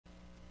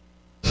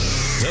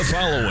The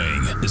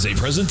following is a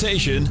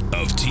presentation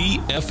of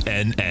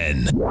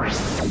TFNN.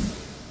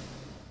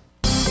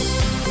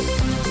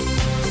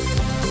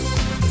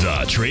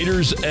 The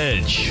Trader's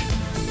Edge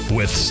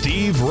with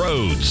Steve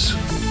Rhodes.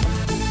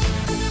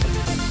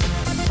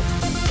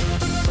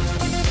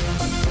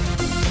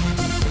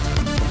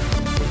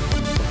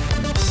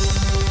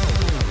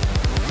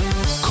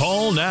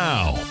 Call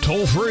now,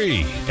 toll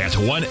free at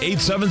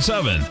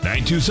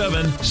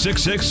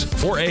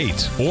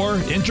 1-877-927-6648 or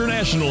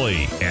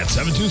internationally at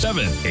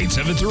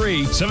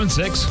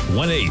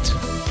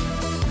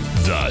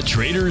 727-873-7618. The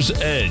Trader's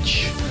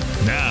Edge.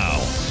 Now,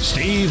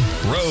 Steve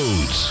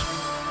Rhodes.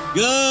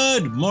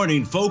 Good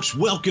morning, folks.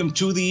 Welcome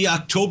to the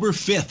October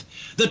 5th,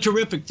 the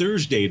terrific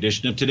Thursday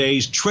edition of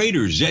today's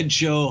Trader's Edge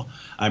Show.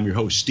 I'm your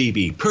host,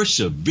 Stevie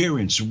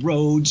Perseverance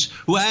Rhodes,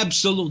 who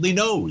absolutely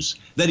knows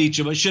that each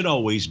of us should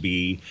always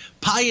be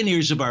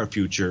pioneers of our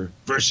future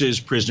versus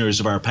prisoners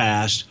of our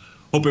past.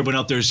 Hope everyone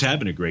out there is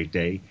having a great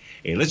day.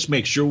 And let's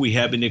make sure we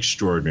have an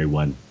extraordinary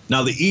one.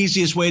 Now, the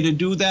easiest way to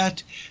do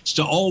that is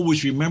to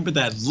always remember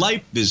that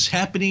life is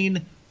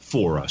happening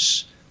for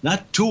us,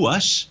 not to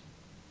us.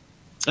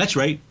 That's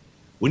right.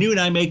 When you and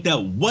I make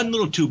that one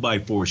little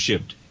 2x4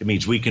 shift, it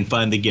means we can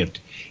find the gift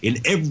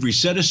in every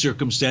set of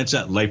circumstance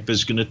that life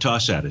is going to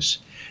toss at us.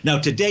 Now,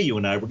 today, you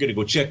and I, we're going to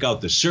go check out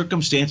the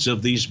circumstance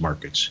of these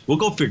markets. We'll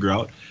go figure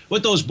out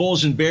what those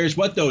bulls and bears,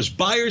 what those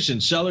buyers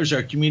and sellers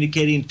are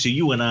communicating to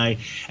you and I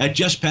at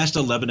just past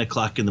 11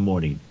 o'clock in the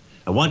morning.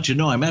 I want you to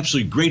know I'm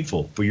absolutely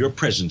grateful for your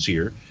presence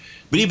here.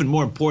 But even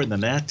more important than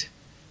that,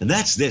 and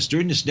that's this,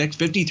 during this next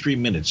 53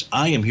 minutes,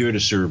 I am here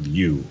to serve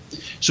you.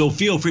 So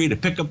feel free to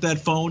pick up that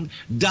phone,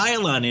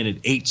 dial on in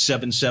at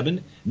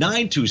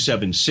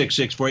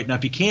 877-927-6648. Now,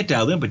 if you can't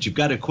dial in, but you've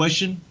got a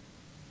question,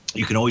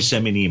 you can always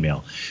send me an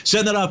email.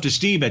 Send that off to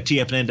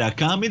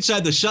steve@tfnn.com.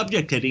 Inside the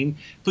subject heading,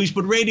 please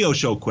put radio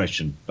show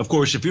question. Of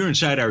course, if you're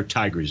inside our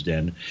Tiger's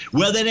Den,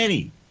 well, then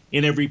any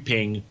and every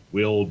ping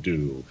will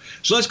do.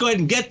 So let's go ahead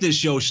and get this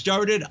show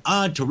started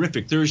on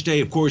Terrific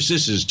Thursday. Of course,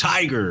 this is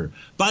Tiger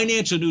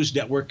Financial News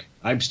Network.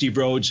 I'm Steve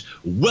Rhodes.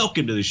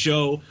 Welcome to the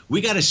show. We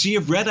got a sea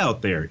of red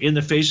out there in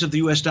the face of the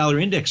U.S. dollar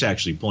index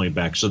actually pulling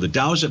back. So the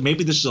Dow's,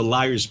 maybe this is a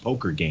liar's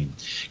poker game.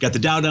 Got the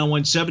Dow down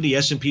 170,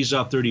 S&P's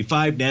off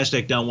 35,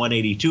 NASDAQ down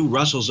 182,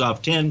 Russell's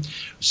off 10,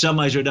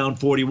 semis are down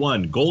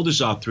 41, gold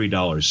is off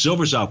 $3,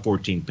 silver's off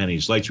 14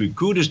 pennies, light sweet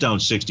crude is down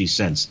 60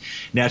 cents,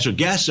 natural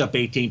gas up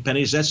 18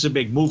 pennies. That's the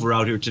big mover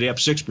out here today, up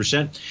 6%.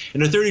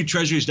 And the 30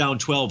 Treasury is down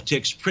 12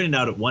 ticks, printing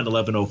out at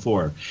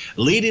 111.04.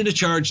 Leading the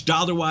charge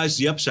dollar-wise,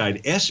 the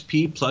upside,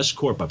 SP Plus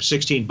Corp up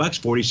 16 bucks,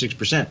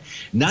 46%,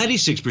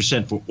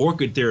 96% for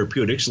Orchid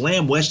Therapeutics,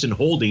 Lamb Weston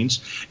Holdings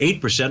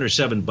 8% or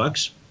 7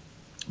 bucks.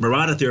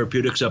 Murata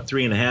Therapeutics up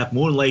 3.5%.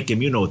 Moon Lake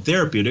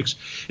Immunotherapeutics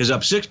is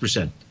up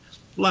 6%. A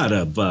lot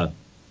of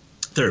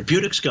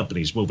therapeutics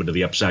companies moving to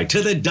the upside.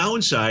 To the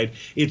downside,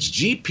 it's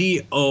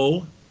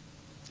GPO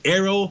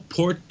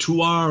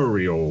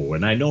Aeroportuario,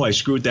 and I know I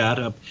screwed that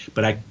up,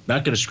 but I'm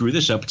not going to screw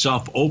this up. It's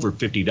off over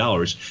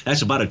 $50.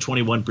 That's about a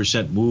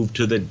 21% move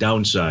to the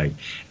downside.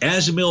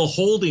 Azimil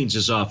Holdings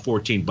is off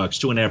 14 bucks,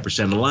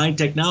 2.5%. Align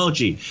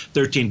Technology,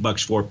 13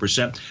 bucks,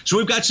 4%. So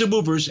we've got some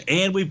movers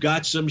and we've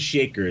got some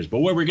shakers. But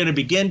where we're going to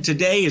begin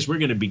today is we're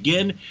going to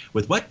begin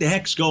with what the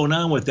heck's going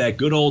on with that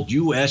good old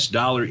U.S.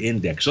 dollar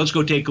index. So let's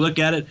go take a look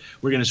at it.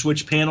 We're going to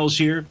switch panels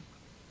here.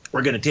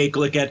 We're going to take a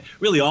look at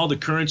really all the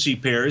currency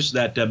pairs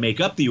that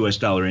make up the U.S.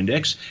 dollar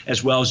index,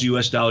 as well as the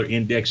U.S. dollar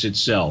index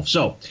itself.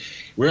 So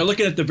we're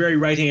looking at the very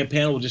right-hand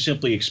panel. We'll just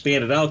simply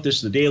expand it out. This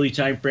is the daily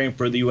time frame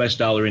for the U.S.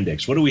 dollar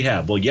index. What do we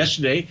have? Well,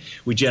 yesterday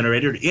it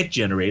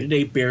generated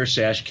a bear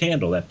sash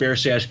candle. That bear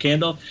sash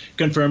candle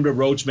confirmed a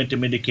Rhodes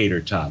Momentum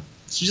Indicator top.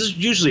 It's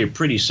usually a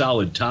pretty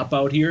solid top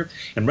out here.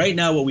 And right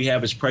now what we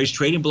have is price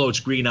trading below its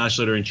green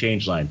oscillator and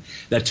change line.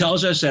 That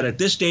tells us that at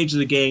this stage of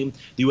the game,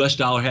 the U.S.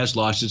 dollar has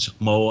lost its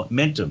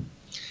momentum.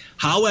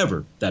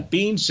 However, that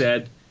being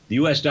said, the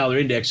U.S. dollar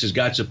index has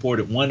got support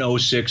at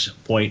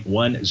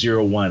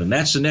 106.101. And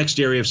that's the next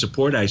area of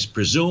support. I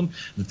presume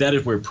that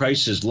is where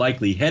price is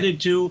likely headed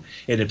to.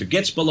 And if it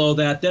gets below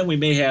that, then we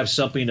may have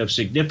something of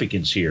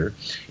significance here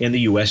in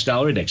the U.S.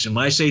 dollar index. And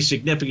when I say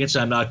significance,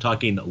 I'm not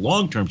talking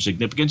long-term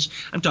significance.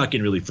 I'm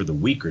talking really for the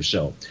week or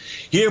so.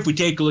 Here, if we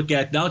take a look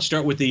at, now let's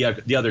start with the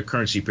other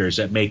currency pairs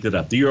that make it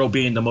up. The euro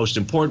being the most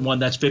important one,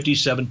 that's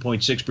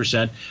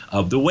 57.6%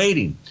 of the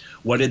weighting.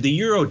 What did the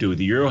euro do?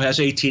 The euro has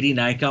a TD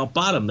 9-count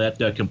bottom that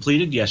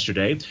completed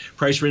yesterday.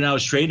 Price right now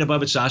is trading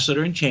above its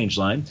oscillator and change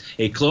line.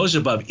 A close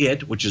above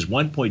it, which is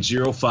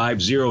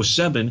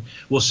 1.0507,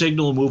 will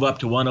signal a move up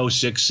to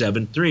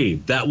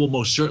 106.73. That will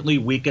most certainly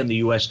weaken the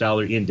U.S.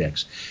 dollar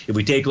index. If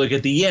we take a look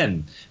at the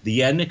yen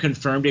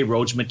confirmed a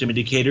Rhodes Momentum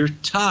Indicator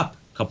top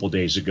couple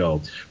days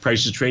ago.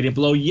 Price is trading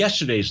below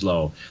yesterday's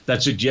low.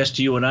 That suggests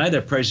to you and I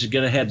that price is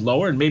going to head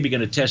lower and maybe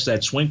going to test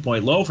that swing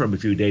point low from a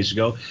few days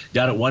ago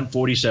down at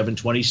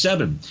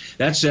 147.27.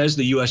 That says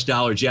the U.S.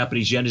 dollar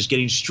Japanese yen is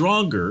getting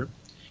stronger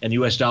and the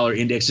U.S. dollar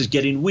index is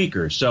getting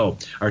weaker. So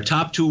our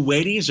top two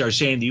weightings are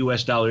saying the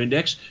U.S. dollar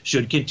index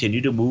should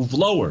continue to move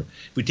lower.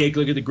 If we take a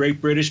look at the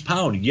Great British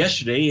Pound,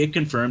 yesterday it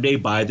confirmed a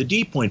buy the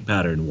D point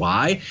pattern.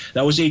 Why?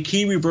 That was a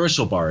key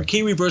reversal bar. A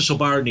key reversal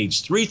bar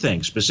needs three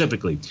things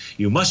specifically.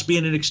 You must be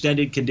in an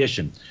extended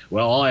condition.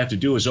 Well, all I have to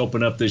do is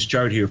open up this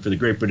chart here for the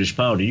Great British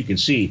Pound, and you can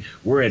see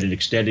we're at an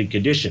extended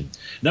condition.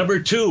 Number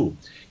two,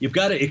 you've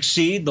got to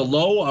exceed the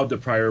low of the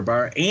prior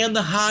bar and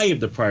the high of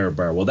the prior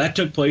bar. Well, that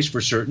took place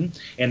for certain.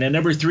 And then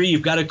number three,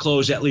 you've got to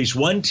close at least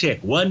one tick,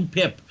 one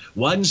pip,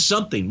 one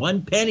something,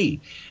 one penny,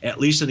 at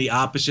least in the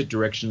opposite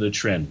direction of the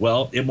trend.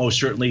 Well, it most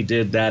certainly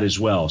did that as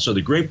well. So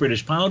the Great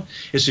British Pound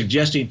is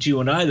suggesting to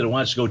you and I that it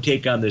wants to go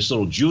take on this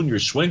little junior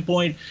swing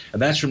point,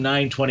 and that's from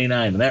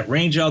 929. And that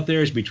range out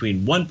there is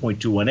between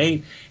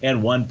 1.218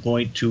 and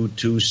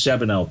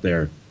 1.227 out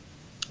there.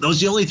 Those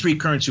are the only three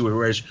currency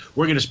pairs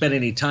we're going to spend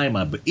any time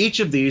on. But each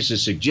of these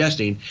is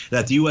suggesting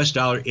that the U.S.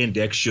 dollar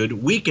index should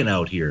weaken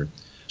out here.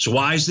 So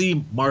why is the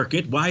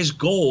market, why is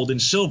gold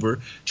and silver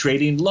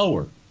trading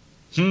lower?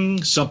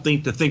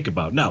 Something to think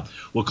about. Now,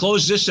 we'll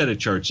close this set of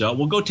charts out.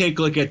 We'll go take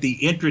a look at the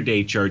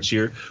intraday charts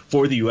here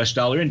for the U.S.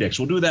 dollar index.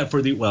 We'll do that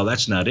for the, well,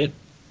 that's not it.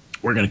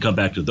 We're going to come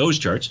back to those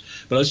charts,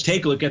 but let's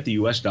take a look at the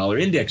U.S. dollar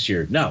index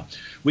here. Now,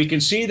 we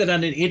can see that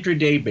on an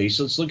intraday basis,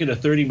 let's look at a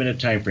 30-minute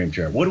time frame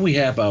chart. What do we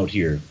have out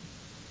here?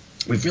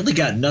 We've really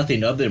got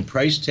nothing other than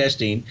price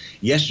testing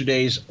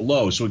yesterday's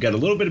low. So we've got a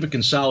little bit of a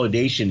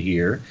consolidation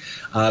here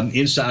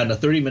inside a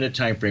 30-minute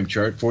time frame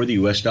chart for the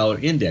U.S. dollar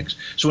index.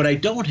 So what I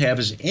don't have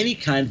is any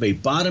kind of a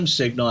bottom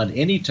signal on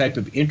any type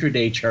of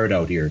intraday chart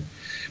out here.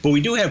 But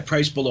we do have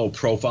price below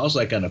profiles,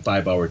 like on a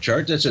 5-hour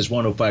chart. That says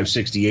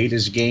 105.68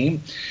 is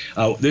game.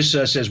 This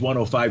says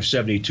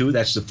 105.72.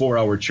 That's the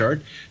 4-hour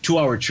chart.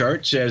 2-hour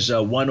chart says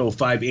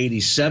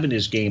 105.87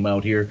 is game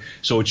out here.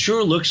 So it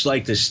sure looks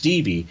like the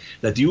Stevie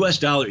that the U.S.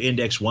 dollar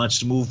index wants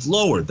to move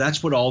lower.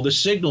 That's what all the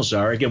signals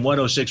are. Again,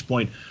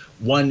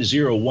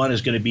 106.101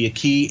 is going to be a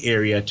key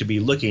area to be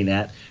looking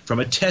at from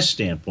a test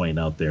standpoint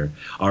out there.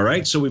 All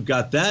right, so we've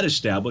got that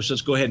established.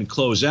 Let's go ahead and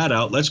close that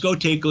out. Let's go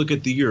take a look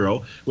at the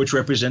euro, which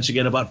represents,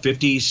 again, about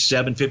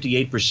 57,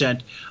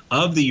 58%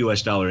 of the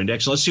U.S. dollar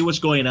index. Let's see what's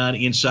going on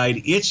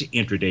inside its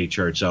intraday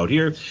charts out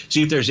here,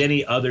 see if there's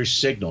any other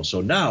signal.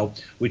 So now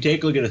we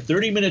take a look at a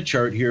 30-minute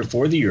chart here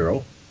for the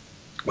euro.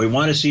 We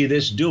want to see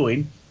this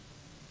doing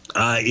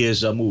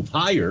is a move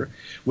higher,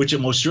 which it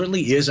most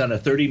certainly is on a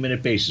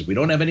 30-minute basis. We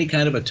don't have any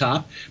kind of a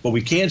top, but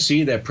we can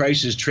see that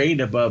price is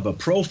trading above a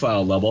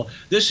profile level.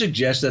 This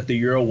suggests that the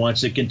euro wants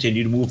to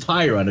continue to move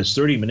higher on its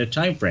 30-minute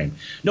time frame.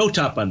 No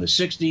top on the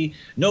 60,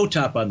 no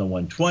top on the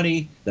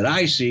 120 that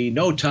I see,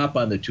 no top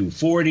on the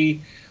 240.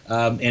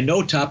 And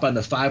no top on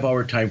the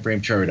 5-hour time frame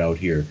chart out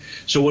here.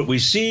 So what we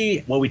see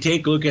when we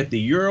take a look at the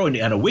euro and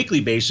on a weekly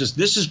basis,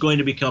 this is going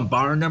to become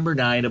bar number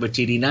 9 of a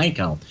TD9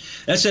 count.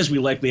 That says we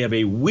likely have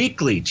a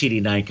weekly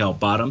TD9 count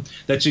bottom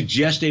that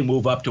suggests a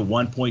move up to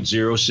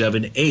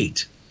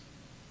 1.078.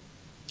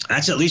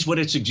 That's at least what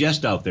it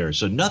suggests out there.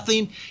 So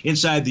nothing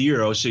inside the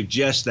euro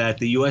suggests that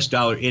the U.S.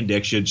 dollar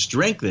index should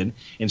strengthen,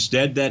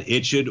 instead that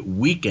it should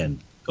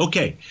weaken.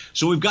 Okay,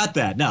 so we've got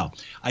that. Now,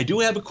 I do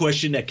have a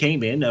question that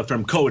came in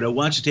from Coda,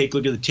 wants to take a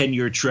look at the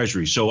 10-year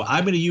Treasury. So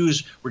we're going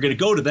to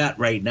go to that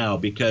right now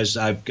because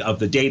of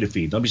the data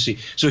feed. Let me see.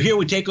 So here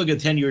we take a look at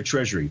the 10-year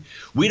Treasury.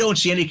 We don't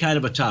see any kind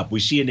of a top. We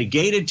see a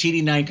negated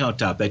TD9 count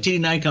top. That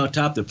TD9 count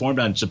top that formed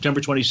on September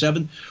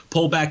 27th,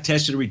 pulled back,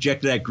 tested, and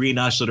rejected that green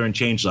oscillator and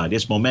change line.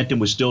 Its momentum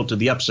was still to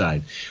the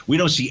upside. We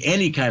don't see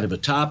any kind of a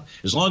top.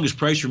 As long as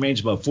price remains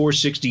above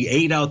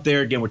 468 out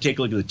there, again, we're taking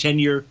a look at the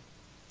 10-year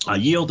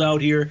yield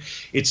out here.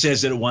 It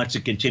says that it wants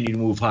to continue to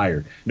move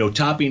higher. No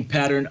topping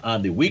pattern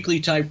on the weekly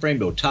time frame,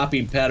 no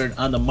topping pattern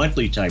on the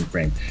monthly time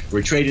frame.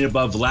 We're trading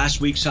above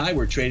last week's high,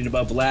 we're trading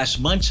above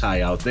last month's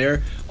high out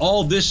there.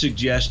 All this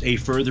suggests a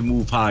further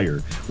move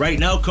higher. Right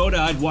now, Coda,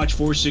 I'd watch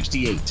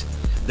 468.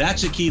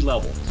 That's a key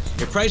level.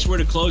 If price were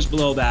to close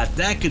below that,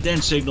 that could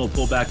then signal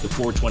pull back to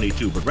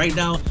 422. But right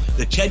now,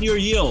 the 10-year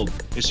yield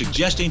is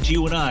suggesting to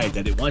you and I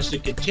that it wants to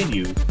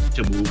continue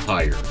to move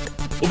higher.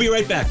 We'll be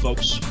right back,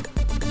 folks.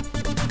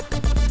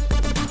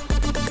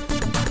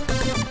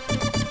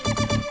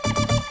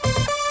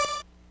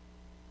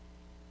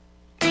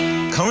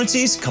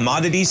 Currencies,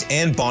 commodities,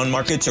 and bond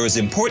markets are as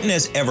important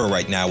as ever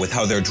right now with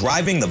how they're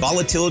driving the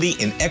volatility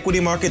in equity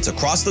markets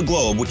across the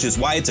globe, which is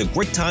why it's a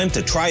great time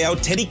to try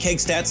out Teddy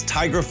Kegstad's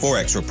Tiger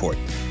Forex Report.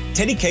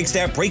 Teddy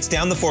Kegstad breaks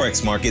down the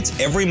Forex markets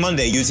every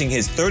Monday using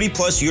his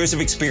 30-plus years of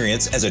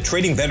experience as a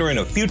trading veteran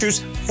of futures,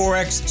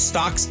 Forex,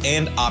 stocks,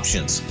 and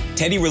options.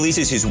 Teddy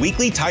releases his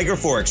weekly Tiger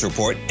Forex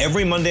Report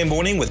every Monday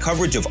morning with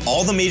coverage of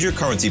all the major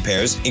currency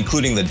pairs,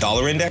 including the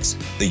dollar index,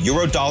 the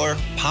euro dollar,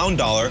 pound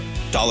dollar,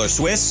 dollar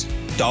Swiss,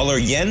 dollar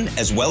yen,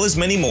 as well as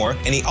many more,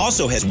 and he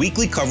also has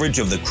weekly coverage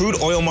of the crude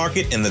oil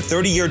market and the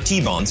 30-year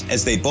T-bonds,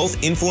 as they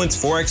both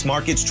influence Forex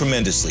markets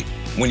tremendously.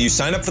 When you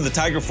sign up for the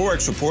Tiger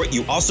Forex Report,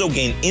 you also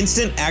gain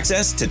instant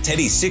access to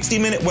Teddy's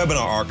 60-minute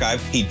webinar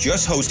archive he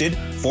just hosted,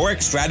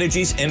 Forex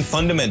Strategies and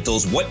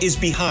Fundamentals, What is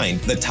Behind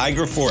the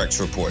Tiger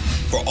Forex Report.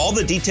 For all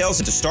the details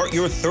and to start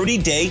your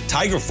 30-day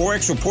Tiger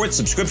Forex Report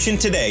subscription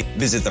today,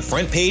 visit the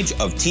front page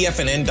of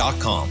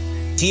TFNN.com.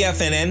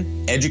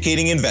 TFNN,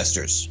 educating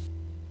investors.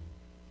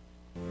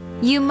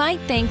 You might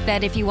think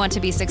that if you want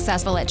to be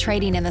successful at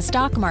trading in the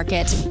stock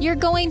market, you're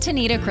going to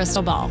need a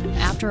crystal ball.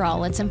 After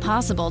all, it's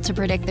impossible to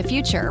predict the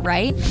future,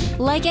 right?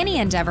 Like any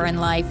endeavor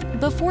in life,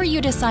 before you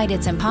decide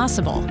it's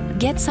impossible,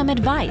 get some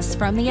advice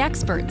from the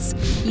experts.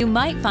 You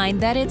might find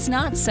that it's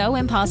not so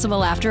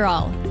impossible after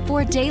all.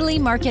 For daily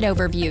market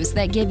overviews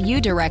that give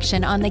you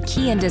direction on the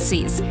key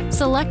indices,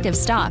 selective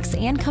stocks,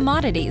 and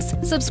commodities,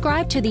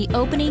 subscribe to the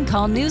Opening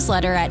Call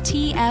newsletter at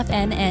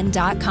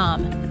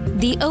TFNN.com.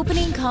 The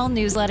Opening Call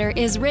newsletter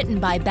is written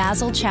by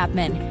Basil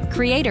Chapman,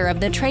 creator of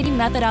the trading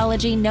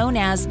methodology known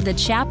as the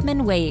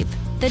Chapman Wave.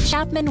 The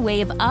Chapman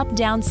Wave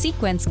up-down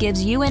sequence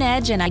gives you an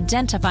edge in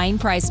identifying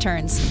price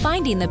turns,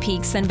 finding the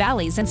peaks and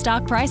valleys in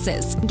stock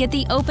prices. Get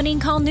the Opening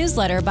Call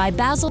newsletter by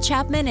Basil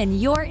Chapman in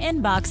your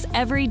inbox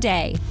every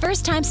day.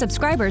 First-time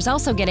subscribers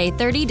also get a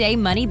 30-day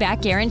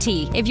money-back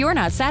guarantee. If you're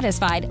not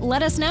satisfied,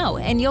 let us know,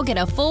 and you'll get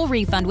a full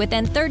refund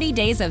within 30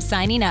 days of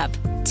signing up.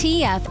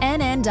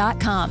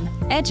 TFNN.com,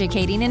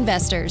 educating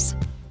investors.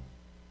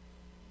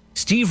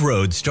 Steve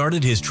Rhodes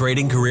started his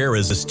trading career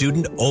as a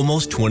student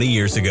almost 20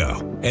 years ago,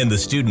 and the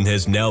student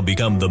has now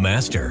become the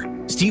master.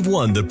 Steve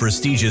won the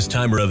prestigious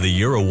Timer of the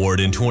Year award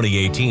in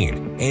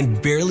 2018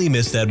 and barely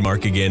missed that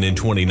mark again in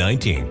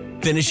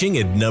 2019, finishing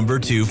at number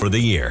 2 for the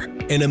year.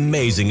 An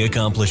amazing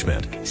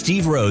accomplishment.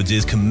 Steve Rhodes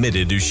is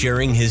committed to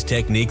sharing his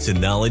techniques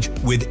and knowledge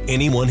with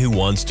anyone who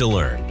wants to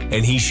learn,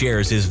 and he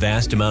shares his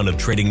vast amount of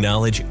trading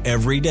knowledge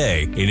every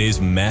day in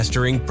his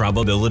Mastering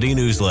Probability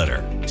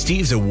newsletter.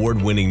 Steve's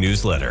award-winning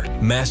newsletter,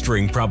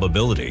 Mastering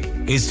Probability,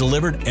 is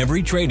delivered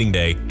every trading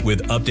day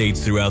with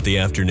updates throughout the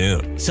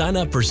afternoon. Sign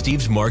up for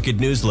Steve's market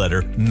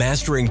newsletter,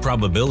 Mastering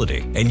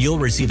Probability, and you'll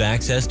receive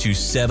access to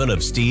 7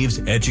 of Steve's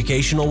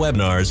educational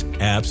webinars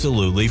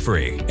absolutely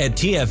free. At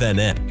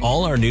TFNN,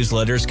 all our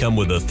newsletters come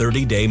with a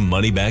 30-day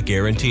money-back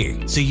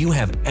guarantee, so you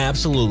have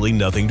absolutely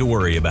nothing to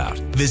worry about.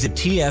 Visit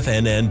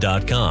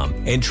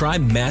TFNN.com and try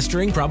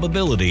Mastering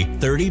Probability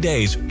 30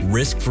 days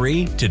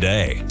risk-free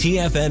today.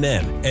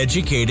 TFNN,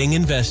 educating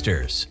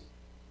investors.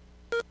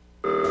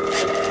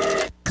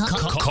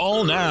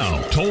 Call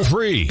now, toll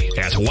free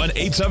at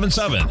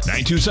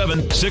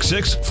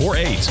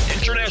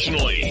 1-877-927-6648.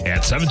 Internationally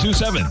at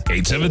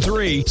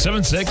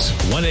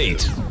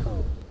 727-873-7618.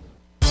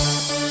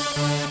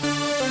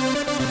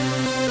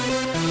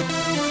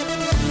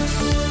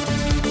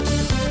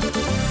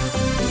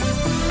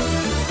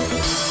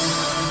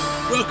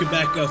 Welcome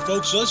back,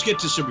 folks. So let's get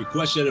to some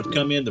requests that have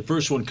come in. The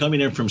first one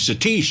coming in from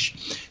Satish.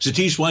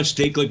 Satish wants to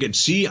take a look at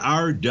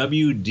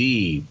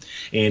CRWD,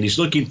 and he's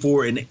looking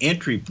for an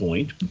entry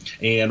point.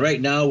 And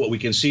right now what we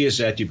can see is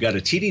that you've got a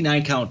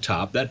TD9 count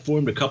top that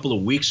formed a couple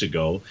of weeks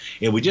ago,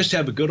 and we just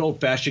have a good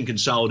old-fashioned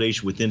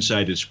consolidation with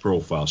inside its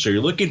profile. So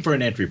you're looking for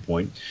an entry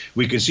point.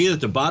 We can see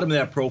that the bottom of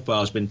that profile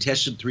has been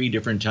tested 3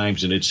 different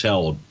times, and it's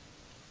held.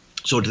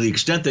 So to the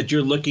extent that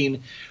you're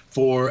looking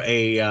for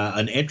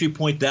an entry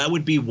point, that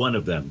would be one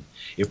of them.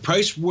 If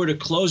price were to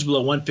close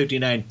below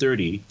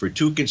 159.30 for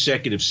 2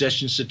 consecutive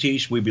sessions,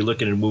 Satish, we'd be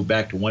looking to move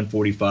back to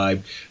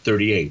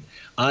 145.38.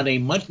 On a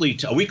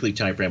weekly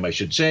time frame, I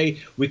should say,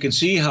 we can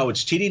see how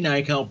its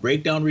TD9 count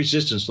breakdown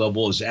resistance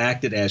level is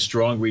acted as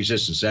strong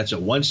resistance. That's at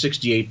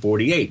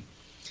 168.48.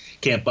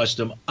 Can't bust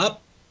them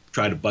up.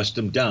 Try to bust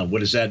them down.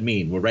 What does that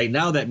mean? Well, right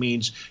now that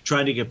means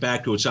trying to get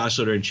back to its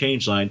oscillator and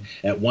change line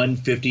at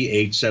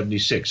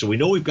 158.76. So we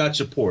know we've got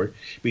support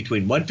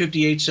between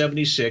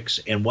 158.76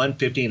 and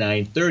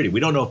 159.30. We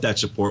don't know if that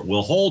support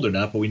will hold or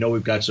not, but we know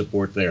we've got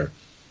support there.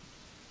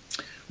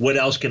 What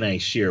else can I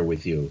share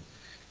with you?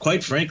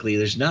 Quite frankly,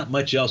 there's not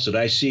much else that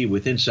I see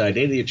with inside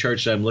any of the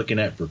charts that I'm looking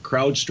at for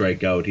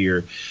CrowdStrike out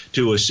here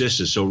to assist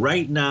us. So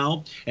right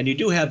now, and you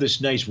do have this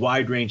nice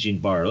wide-ranging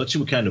bar. Let's see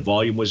what kind of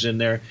volume was in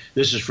there.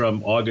 This is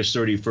from August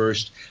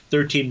 31st,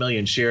 13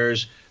 million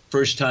shares.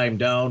 First time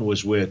down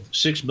was with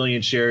 6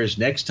 million shares.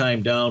 Next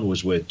time down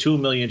was with 2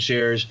 million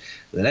shares.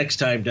 The next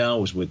time down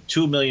was with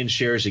 2 million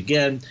shares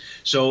again.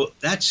 So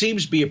that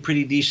seems to be a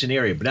pretty decent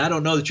area. But I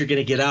don't know that you're going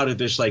to get out of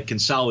this like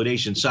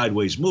consolidation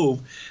sideways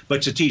move. But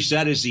Satish,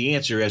 that is the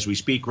answer as we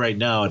speak right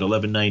now at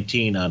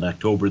 11:19 on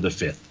October the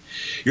 5th.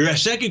 Your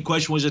second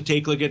question was to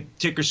take a look at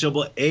ticker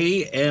symbol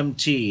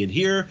AMT. And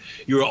here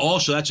you're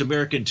also, that's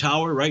American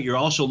Tower, right? You're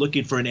also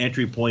looking for an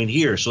entry point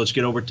here. So let's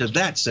get over to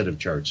that set of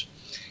charts.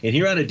 And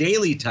here on a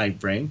daily time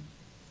frame,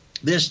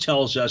 this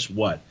tells us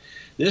what?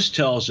 This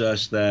tells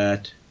us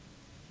that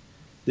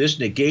This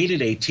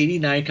negated a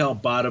TD9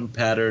 count bottom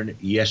pattern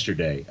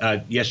yesterday.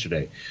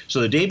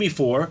 So the day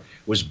before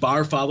was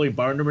bar following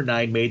bar number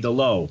 9 made the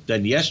low.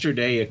 Then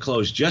yesterday it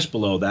closed just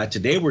below that.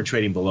 Today we're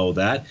trading below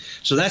that.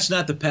 So that's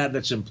not the pattern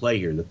that's in play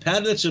here. The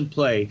pattern that's in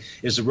play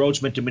is the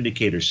Rhodes Momentum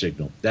Indicator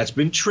signal. That's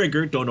been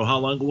triggered. Don't know how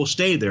long it will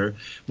stay there.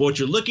 But what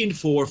you're looking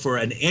for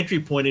an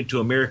entry point into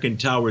American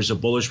Tower is a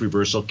bullish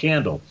reversal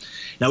candle.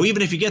 Now,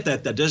 even if you get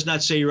that, that does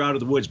not say you're out of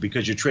the woods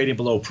because you're trading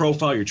below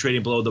profile. You're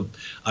trading below the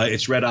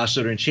its red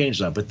oscillator and change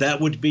line. But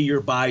that would be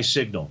your buy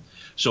signal.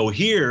 So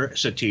here,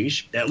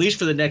 Satish, at least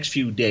for the next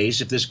few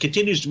days, if this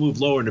continues to move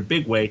lower in a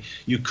big way,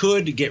 you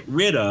could get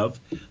rid of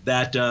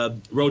that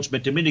Rhodes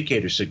Momentum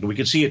Indicator signal. We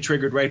can see it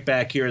triggered right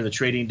back here in the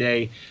trading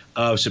day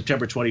of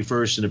September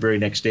 21st, and the very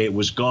next day it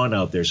was gone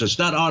out there. So it's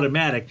not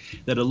automatic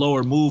that a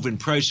lower move in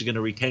price is going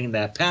to retain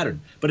that pattern.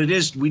 But it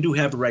is, we do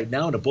have it right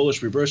now in a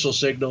bullish reversal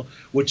signal,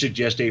 which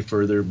suggests a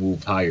further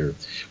move higher.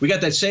 We got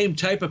that same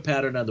type of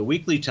pattern on the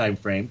weekly time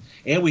frame,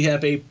 and we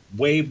have a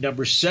wave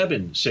number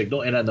 7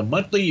 signal. And on the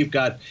monthly, you've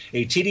got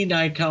a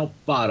TD9 count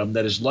bottom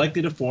that is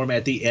likely to form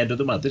at the end of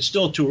the month. It's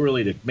still too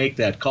early to make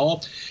that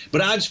call, but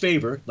odds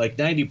favor, like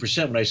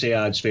 90% when I say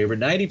odds favor,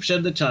 90%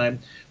 of the time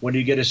when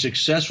you get a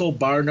successful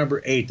bar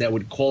number 8 that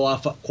would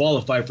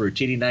qualify for a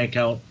TD9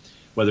 count,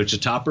 whether it's a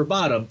top or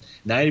bottom,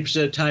 90%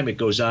 of the time it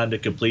goes on to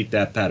complete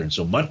that pattern.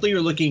 So monthly,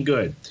 you're looking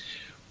good.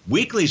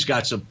 Weekly's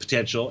got some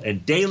potential,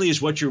 and daily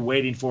is what you're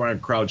waiting for on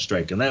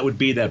CrowdStrike, and that would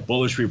be that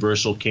bullish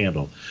reversal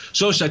candle.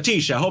 So,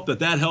 Satish, I hope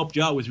that helped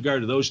you out with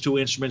regard to those two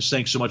instruments.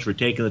 Thanks so much for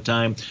taking the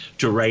time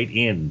to write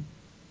in.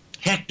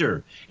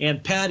 Hector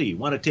and Patty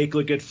want to take a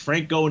look at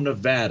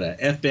Franco-Nevada,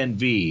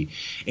 FNV.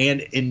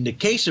 And in the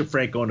case of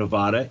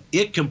Franco-Nevada,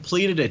 it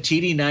completed a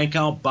TD9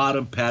 count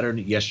bottom pattern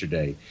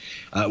yesterday.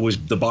 It was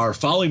the bar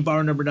following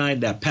bar number 9.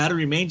 That pattern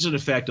remains in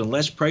effect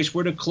unless price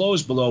were to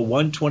close below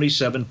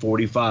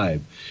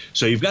 127.45.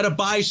 So you've got a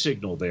buy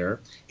signal there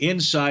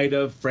inside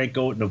of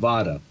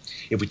Franco-Nevada.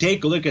 If we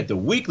take a look at the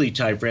weekly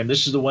time frame,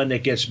 this is the one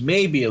that gets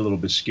maybe a little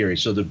bit scary.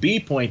 So the B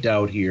point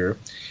out here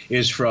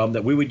is from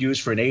that we would use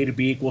for an A to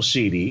B equals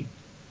CD.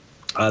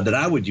 That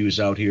I would use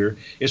out here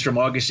is from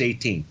August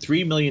 18th,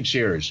 3 million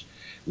shares.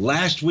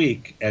 Last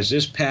week, as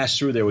this passed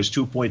through, there was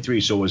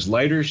 2.3, so it was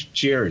lighter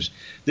shares.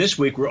 This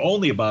week, we're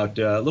only about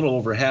a little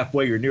over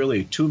halfway. You're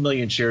nearly 2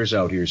 million shares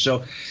out here.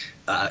 So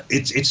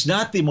it's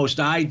not the most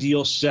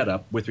ideal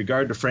setup with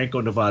regard to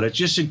Franco-Nevada. It's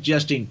just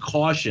suggesting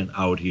caution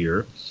out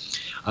here.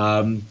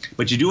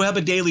 But you do have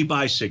a daily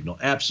buy signal,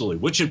 absolutely.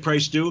 What should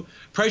price do?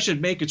 Price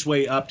should make its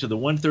way up to the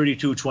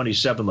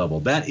 132.27 level.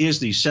 That is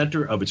the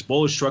center of its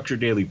bullish structure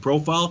daily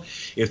profile.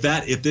 If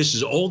this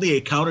is only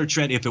a counter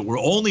trend, if it were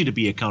only to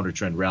be a counter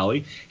trend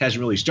rally,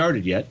 hasn't really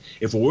started yet.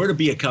 If it were to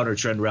be a counter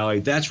trend rally,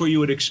 that's where you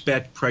would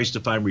expect price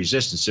to find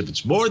resistance. If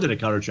it's more than a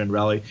counter trend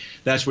rally,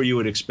 that's where you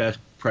would expect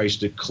price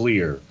to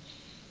clear.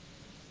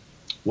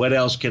 What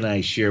else can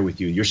I share with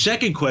you? Your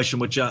second question,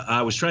 which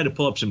I was trying to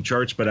pull up some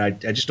charts, but I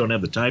just don't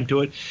have the time to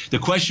it. The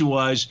question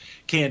was,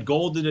 can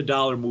gold and the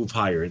dollar move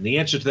higher? And the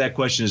answer to that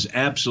question is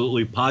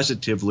absolutely,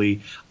 positively.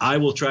 I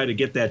will try to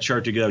get that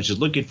chart together. I was just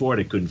looking for it.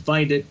 I couldn't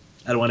find it.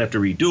 I don't want to have to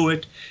redo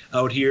it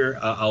out here.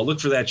 I'll look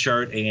for that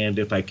chart, and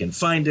if I can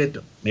find it,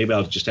 maybe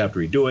I'll just have to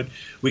redo it.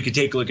 We can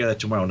take a look at that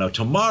tomorrow. Now,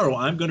 tomorrow,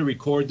 I'm going to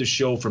record the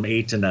show from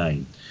 8 to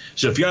 9.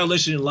 So if you are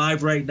listening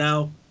live right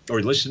now, or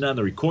listening on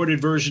the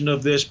recorded version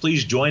of this,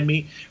 please join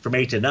me from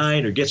 8 to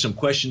 9 or get some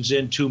questions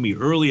in to me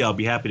early. I'll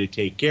be happy to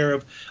take care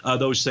of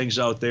those things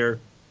out there.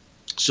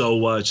 So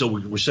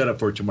we're set up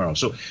for tomorrow.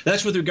 So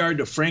that's with regard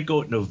to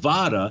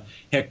Franco-Nevada,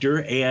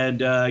 Hector.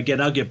 And again,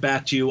 I'll get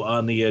back to you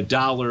on the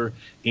dollar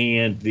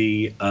and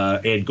the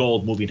and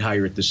gold moving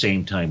higher at the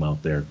same time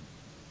out there.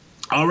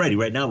 Alrighty,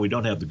 right now we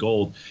don't have the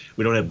gold.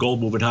 We don't have gold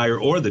moving higher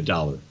or the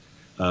dollar.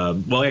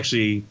 Well,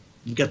 actually,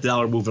 you've got the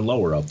dollar moving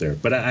lower out there.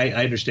 But I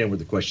understand where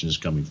the question is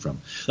coming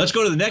from. Let's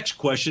go to the next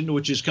question,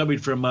 which is coming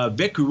from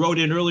Vic, who wrote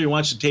in earlier,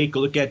 wants to take a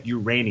look at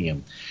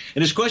uranium.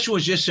 And his question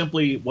was just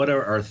simply, what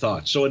are our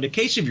thoughts? So in the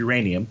case of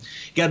uranium,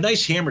 you got a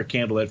nice hammer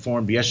candle that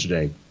formed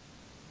yesterday.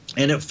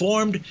 And it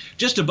formed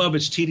just above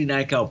its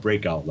TD9 count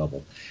breakout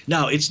level.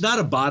 Now, it's not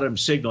a bottom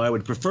signal. I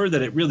would prefer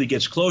that it really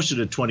gets closer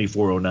to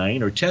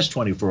 2409 or tests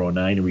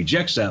 2409 and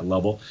rejects that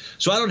level.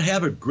 So I don't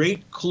have a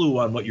great clue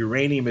on what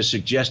uranium is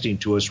suggesting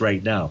to us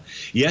right now.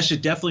 Yes,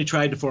 it definitely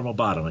tried to form a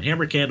bottom. A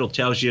hammer candle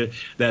tells you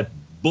that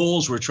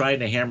bulls were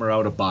trying to hammer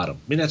out a bottom.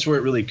 I mean, that's where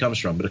it really comes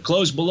from. But a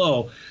close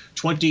below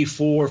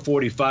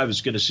 2445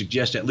 is going to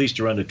suggest at least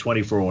around the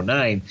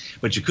 2409.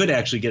 But you could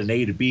actually get an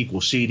A to B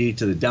equals CD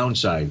to the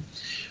downside.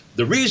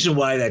 The reason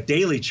why that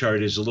daily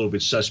chart is a little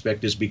bit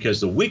suspect is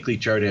because the weekly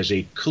chart has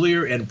a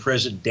clear and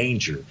present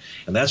danger,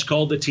 and that's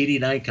called the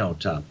TD9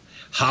 count top.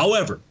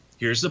 However,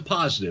 here's the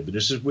positive, and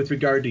this is with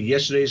regard to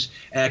yesterday's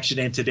action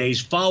and today's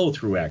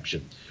follow-through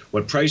action.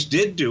 What price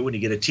did do when you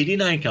get a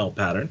TD9 count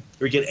pattern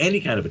or you get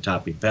any kind of a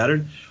topping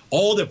pattern,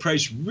 all the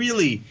price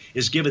really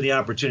is given the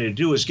opportunity to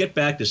do is get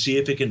back to see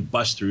if it can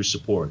bust through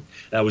support.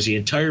 That was the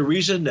entire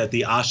reason that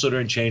the oscillator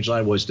and change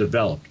line was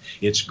developed.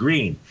 It's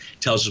green.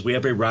 Tells us we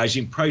have a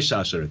rising price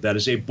oscillator. That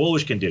is a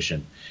bullish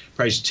condition.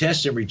 Price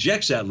tests and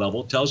rejects that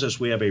level. Tells us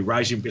we have a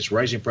rising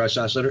price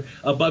oscillator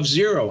above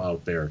zero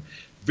out there.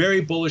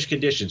 Very bullish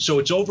condition. So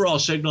its overall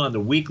signal on the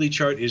weekly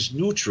chart is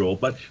neutral,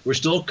 but we're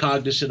still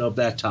cognizant of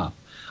that top.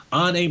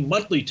 On a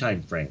monthly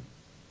time frame,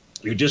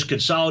 you're just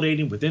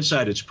consolidating with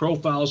inside its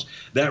profiles.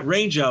 That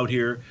range out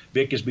here,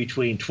 Vic, is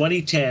between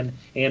 2010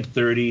 and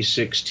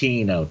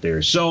 3016 out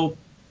there. So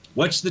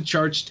what's the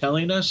charts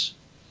telling us?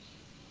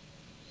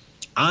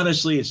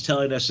 Honestly, it's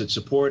telling us that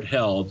support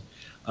held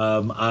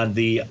on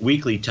the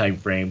weekly time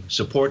frame.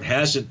 Support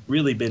hasn't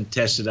really been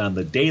tested on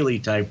the daily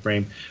time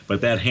frame,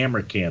 but that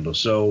hammer candle.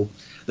 So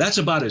that's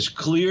about as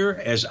clear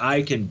as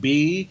I can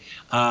be.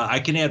 I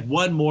can add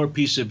one more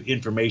piece of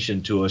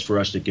information to us for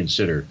us to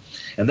consider,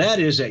 and that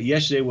is that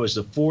yesterday was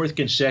the fourth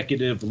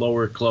consecutive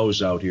lower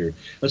close out here.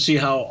 Let's see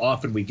how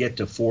often we get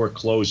to 4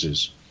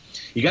 closes.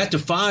 You got to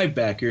 5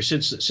 back here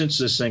since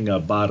this thing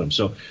bottomed.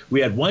 So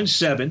we had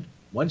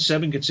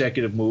 1-7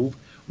 consecutive move,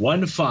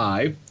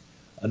 1-5,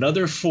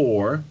 another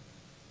 4,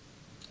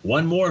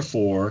 one more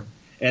 4,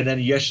 and then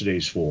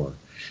yesterday's 4.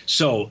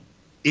 So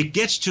it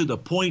gets to the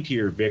point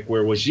here, Vic,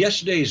 where it was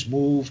yesterday's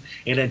move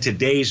and then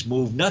today's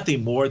move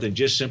nothing more than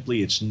just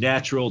simply its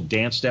natural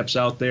dance steps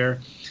out there.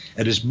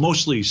 It is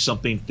mostly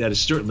something that is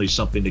certainly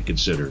something to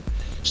consider.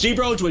 Steve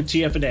Rhodes with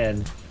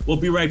TFNN. We'll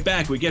be right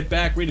back. We get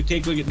back, we're going to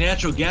take a look at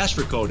natural gas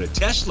for CODA,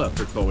 Tesla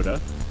for CODA.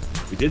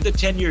 We did the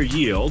 10-year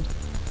yield.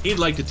 He'd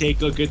like to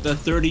take a look at the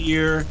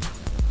 30-year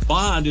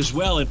bond as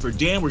well. And for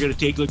Dan, we're going to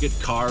take a look at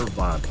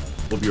Carvana.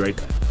 We'll be right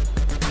back.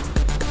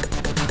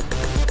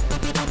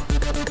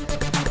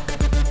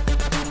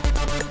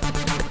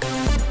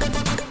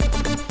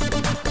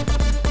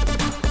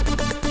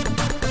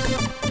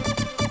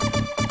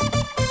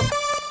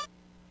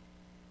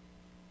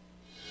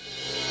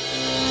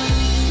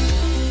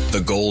 The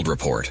Gold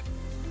Report.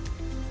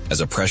 As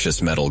a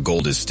precious metal,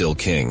 gold is still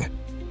king.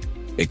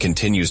 It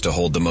continues to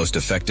hold the most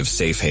effective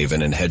safe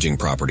haven and hedging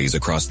properties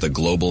across the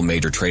global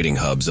major trading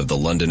hubs of the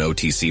London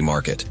OTC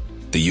market,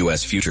 the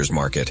U.S. futures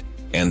market,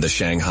 and the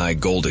Shanghai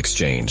Gold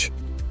Exchange.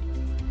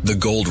 The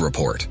Gold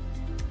Report.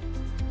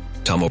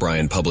 Tom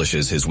O'Brien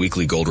publishes his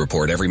weekly gold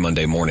report every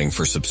Monday morning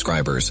for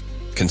subscribers,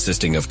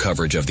 consisting of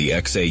coverage of the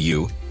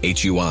XAU,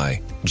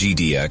 HUI,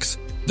 GDX,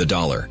 the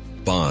dollar,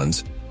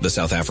 bonds, the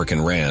South African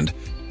rand,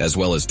 as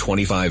well as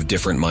 25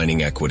 different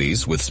mining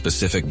equities with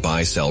specific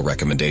buy-sell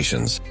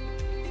recommendations.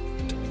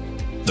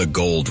 The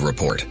Gold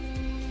Report.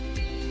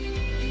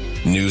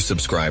 New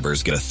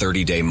subscribers get a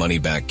 30-day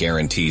money-back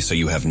guarantee so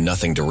you have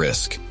nothing to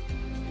risk.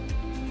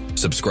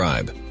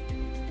 Subscribe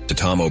to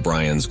Tom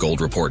O'Brien's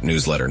Gold Report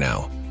newsletter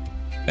now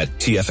at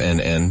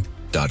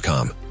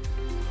TFNN.com.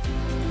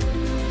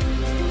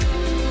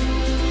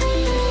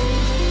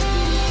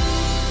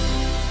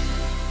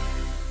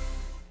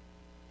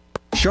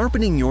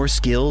 Sharpening your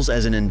skills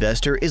as an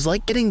investor is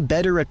like getting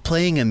better at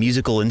playing a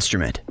musical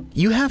instrument.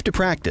 You have to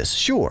practice,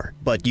 sure,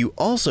 but you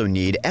also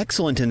need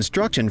excellent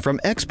instruction from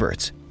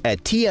experts.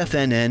 At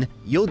TFNN,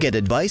 you'll get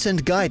advice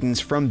and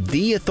guidance from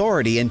the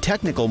authority in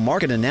technical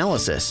market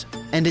analysis.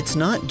 And it's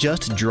not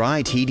just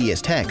dry,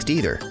 tedious text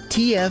either.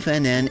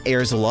 TFNN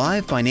airs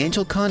live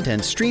financial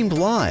content streamed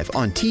live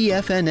on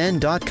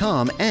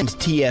TFNN.com and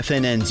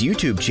TFNN's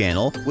YouTube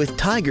channel with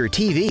Tiger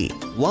TV,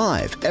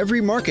 live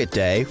every market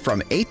day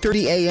from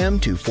 8:30 a.m.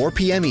 to 4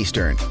 p.m.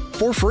 Eastern.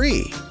 For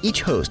free.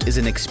 Each host is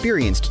an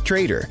experienced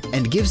trader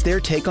and gives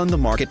their take on the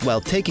market while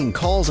taking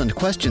calls and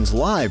questions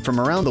live from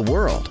around the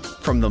world.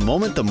 From the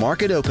moment the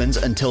market opens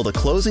until the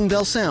closing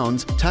bell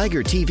sounds,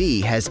 Tiger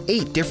TV has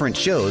 8 different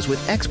shows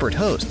with expert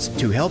hosts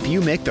to help you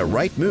make the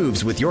right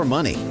moves with your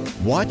money.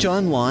 Watch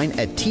online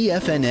at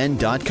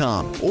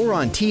TFNN.com or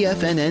on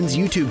TFNN's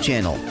YouTube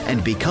channel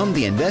and become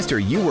the investor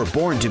you were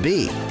born to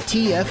be.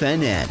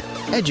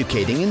 TFNN,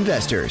 educating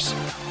investors.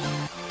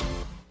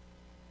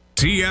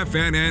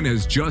 TFNN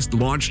has just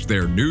launched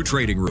their new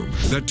trading room,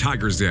 the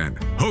Tiger's Den.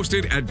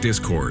 Hosted at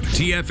Discord,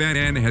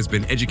 TFNN has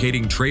been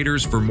educating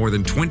traders for more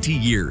than 20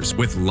 years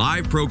with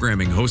live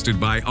programming hosted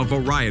by a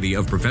variety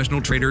of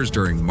professional traders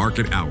during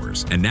market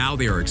hours. And now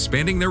they are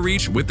expanding their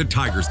reach with the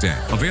Tiger's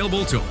Den,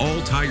 available to all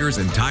tigers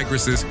and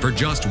tigresses for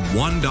just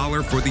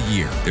 $1 for the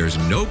year. There's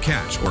no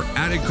catch or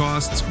added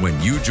costs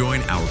when you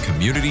join our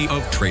community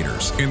of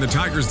traders. In the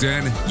Tiger's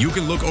Den, you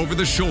can look over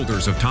the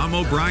shoulders of Tom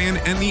O'Brien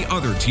and the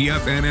other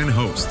TFNN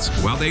hosts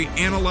while they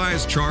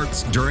analyze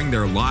charts during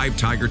their live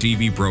Tiger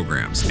TV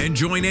programs, and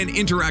join Join an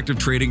interactive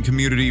trading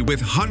community with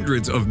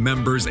hundreds of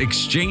members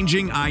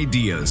exchanging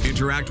ideas.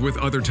 Interact with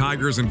other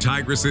Tigers and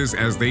Tigresses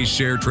as they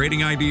share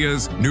trading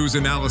ideas, news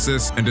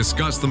analysis, and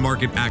discuss the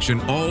market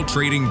action all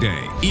trading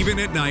day, even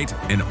at night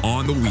and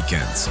on the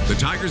weekends. The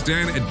Tigers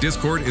Den at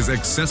Discord is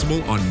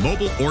accessible on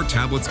mobile or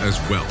tablets as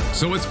well,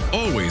 so it's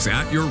always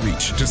at your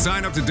reach. To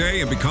sign up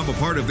today and become a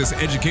part of this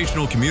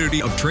educational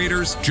community of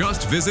traders,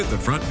 just visit the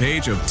front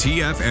page of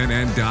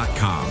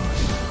TFNN.com.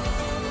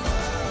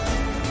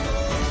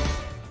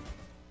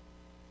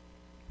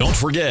 Don't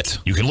forget,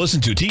 you can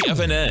listen to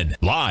TFNN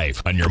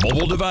live on your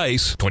mobile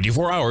device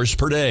 24 hours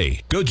per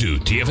day. Go to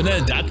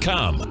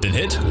TFNN.com, then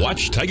hit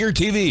Watch Tiger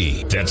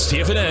TV. That's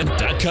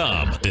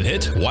TFNN.com, then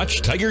hit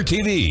Watch Tiger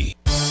TV.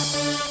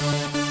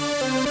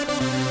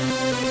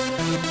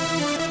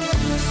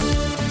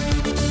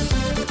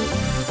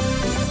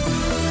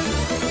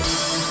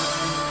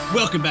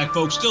 Welcome back,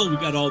 folks. Still,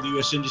 we've got all the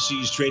U.S.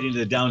 indices trading to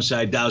the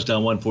downside. Dow's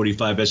down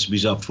 145,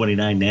 S&P's up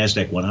 29,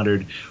 NASDAQ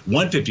 100,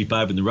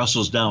 155, and the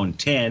Russell's down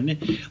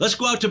 10. Let's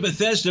go out to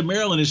Bethesda,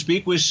 Maryland, and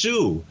speak with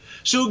Sue.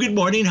 Sue, good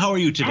morning. How are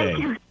you today?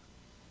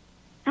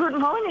 Good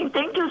morning.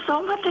 Thank you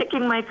so much for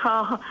taking my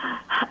call.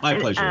 My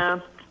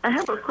pleasure. I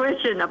have a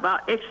question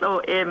about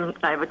XOM.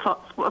 I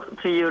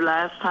spoke to you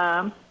last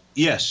time.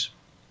 Yes.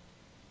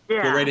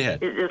 Yeah, go right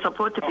ahead. It's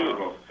supposed to be,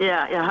 you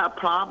have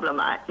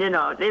problem. They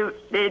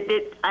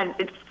did, and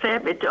it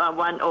set it to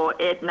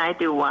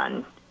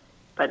 108.91,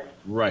 but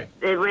right.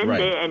 They went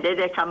there and then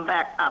they come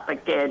back up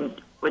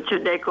again. But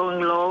should they go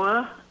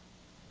lower?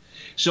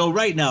 So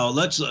right now,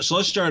 let's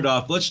start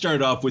off. Let's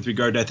start off with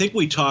regard to, I think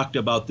we talked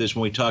about this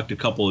when we talked a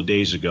couple of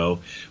days ago.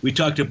 We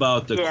talked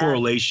about the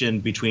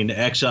correlation between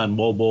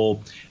ExxonMobil,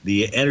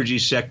 the energy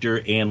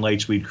sector, and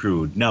light sweet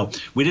crude. Now,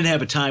 we didn't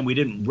have a time. We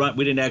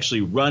didn't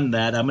actually run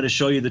that. I'm going to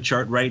show you the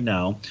chart right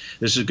now.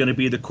 This is going to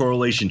be the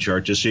correlation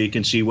chart, just so you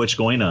can see what's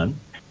going on.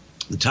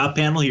 The top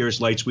panel here is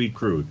light sweet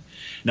crude.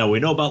 Now,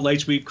 we know about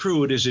light sweet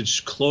crude is it's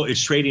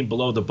trading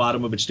below the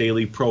bottom of its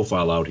daily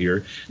profile out here,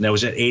 and that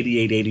was at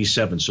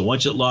 88.87. So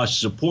once it lost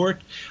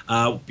support,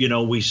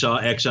 we saw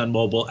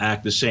ExxonMobil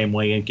act the same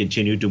way and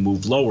continue to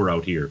move lower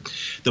out here.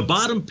 The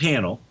bottom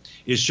panel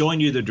is showing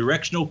you the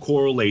directional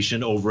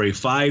correlation over a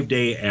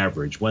 5-day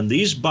average. When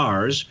these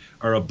bars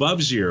are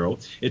above zero,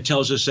 it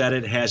tells us that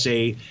it has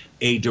a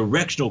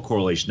directional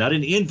correlation, not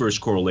an inverse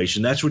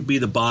correlation. That would be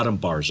the bottom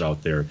bars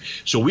out there.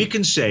 So we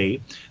can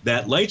say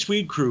that light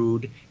sweet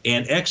crude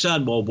and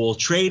ExxonMobil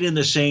trade in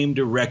the same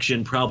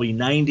direction probably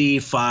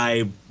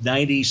 95,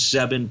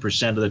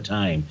 97% of the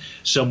time,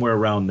 somewhere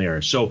around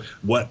there. So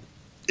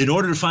in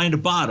order to find a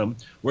bottom,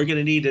 we're going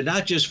to need to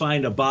not just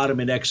find a bottom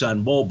in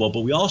ExxonMobil,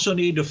 but we also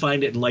need to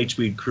find it in light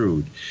sweet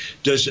crude.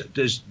 Does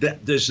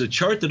the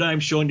chart that I'm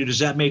showing you, does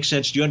that make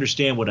sense? Do you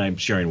understand what I'm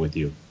sharing with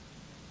you?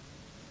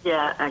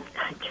 Yeah,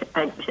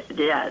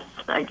 yes,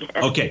 I guess.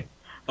 Okay,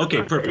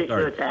 perfect. All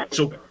right.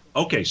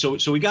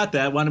 So we got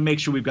that. I want to make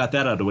sure we've got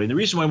that out of the way. And the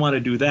reason why I want to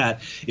do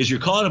that is you're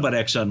calling about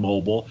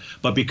ExxonMobil,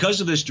 but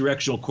because of this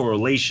directional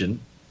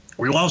correlation,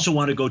 we also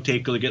want to go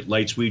take a look at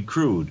light sweet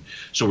crude.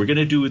 So we're going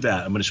to do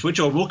that. I'm going to switch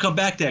over. We'll come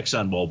back to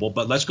ExxonMobil,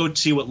 but let's go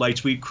see what light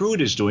sweet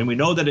crude is doing. We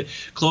know that it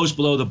closed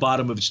below the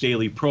bottom of its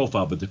daily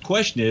profile, but the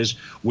question is,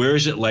 where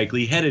is it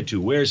likely headed to?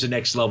 Where is the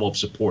next level of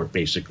support,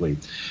 basically?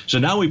 So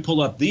now we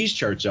pull up these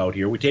charts out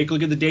here. We take a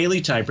look at the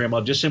daily time frame.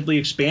 I'll just simply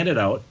expand it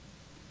out.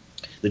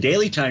 The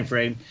daily time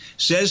frame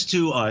says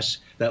to us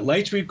that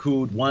light sweet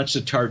crude wants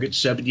to target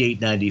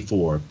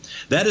 78.94.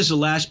 That is the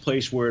last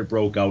place where it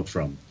broke out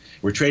from.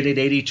 We're trading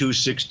at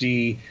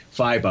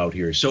 82.65 out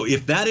here. So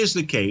if that is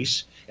the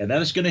case, and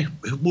that is going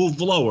to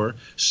move lower,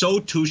 so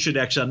too should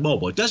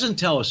ExxonMobil. It doesn't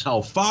tell us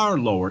how far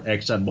lower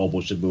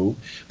ExxonMobil should move,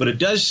 but it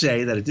does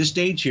say that at this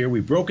stage here,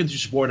 we've broken through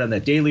support on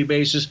that daily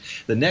basis.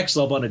 The next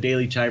level on a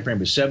daily time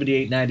frame is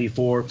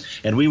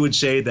 78.94, and we would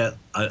say that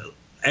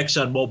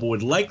ExxonMobil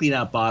would likely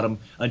not bottom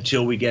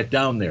until we get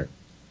down there.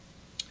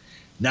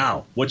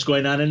 Now, what's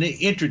going on in the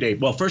intraday?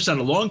 Well, first on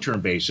a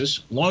long-term basis,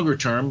 longer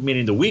term,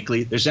 meaning the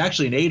weekly, there's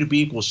actually an A to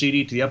B equals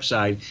CD to the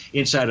upside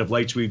inside of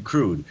light sweet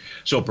crude.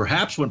 So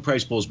perhaps when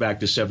price pulls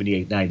back to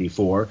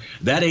 78.94,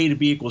 that A to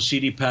B equals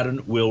CD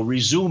pattern will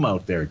resume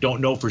out there.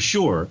 Don't know for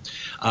sure.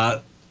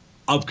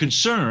 Of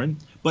concern,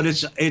 but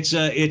it's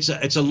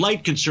a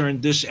light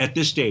concern at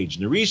this stage.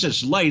 And the reason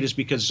it's light is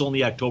because it's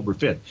only October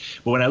 5th.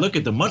 But when I look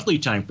at the monthly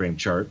time frame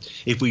chart,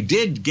 if we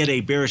did get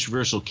a bearish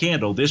reversal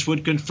candle, this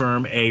would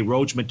confirm a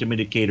Rhodes momentum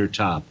indicator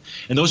top.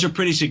 And those are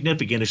pretty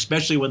significant,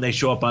 especially when they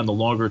show up on the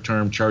longer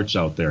term charts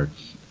out there.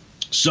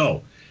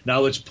 So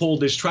now let's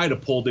try to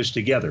pull this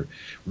together.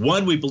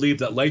 One, we believe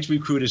that light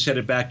sweet crude is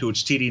headed back to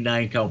its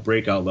TD9 count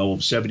breakout level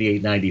of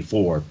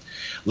 78.94.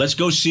 Let's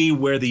go see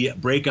where the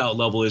breakout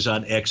level is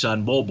on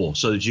ExxonMobil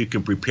so that you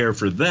can prepare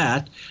for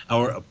that,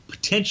 or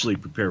potentially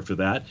prepare for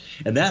that.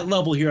 And that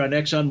level here on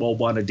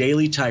ExxonMobil on a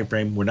daily time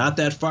frame, we're not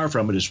that far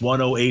from it, is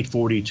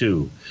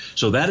 108.42.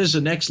 So that is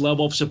the next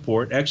level of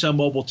support.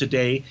 ExxonMobil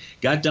today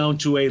got down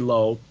to a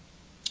low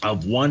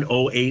of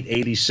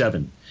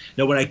 108.87.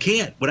 Now, what I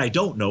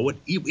don't know, what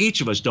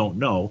each of us don't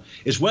know,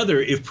 is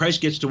whether if price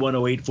gets to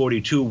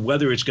 108.42,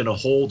 whether it's going to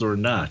hold or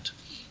not.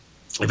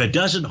 If it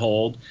doesn't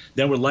hold,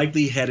 then we're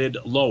likely headed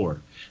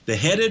lower. The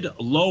headed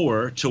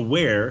lower to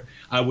where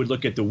I would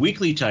look at the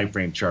weekly time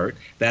frame chart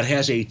that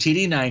has a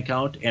TD9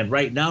 count, and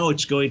right now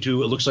it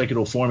looks like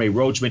it'll form a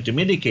Rhodes Momentum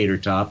Indicator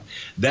top.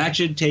 That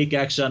should take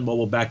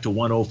ExxonMobil back to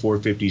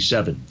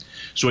 104.57.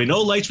 So we know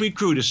light sweet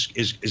crude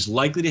is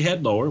likely to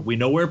head lower. We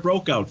know where it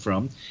broke out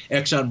from.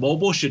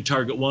 ExxonMobil should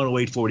target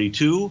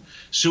 108.42.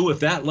 Sue,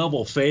 if that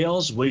level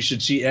fails, we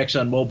should see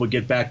ExxonMobil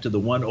get back to the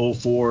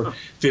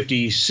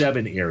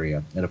 104.57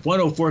 area. And if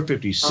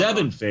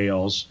 104.57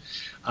 fails,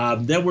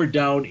 then we're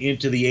down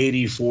into the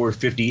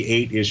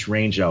 84.58-ish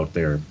range out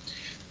there.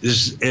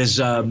 Is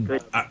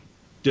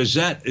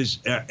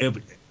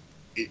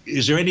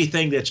there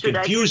anything that's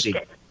confusing?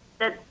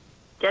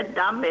 Get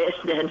damaged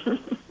then.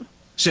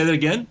 Say that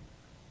again.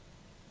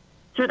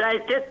 Should I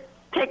just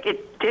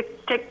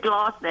take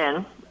loss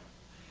then?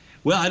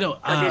 Well, I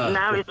don't.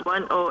 Now it's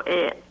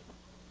 108.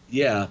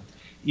 Yeah,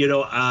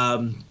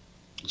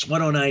 it's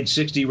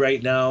 109.60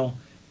 right now.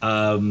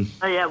 Oh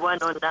yeah,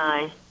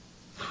 109.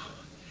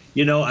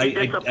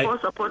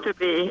 It's supposed to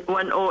be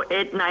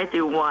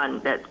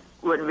 108.91. That's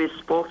when we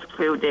spoke a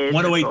few days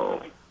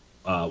ago.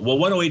 Well,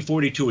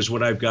 108.42 is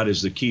what I've got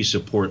as the key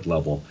support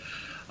level.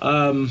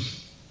 The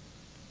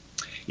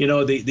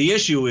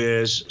issue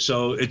is,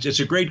 so it's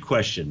a great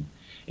question,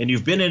 and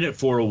you've been in it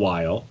for a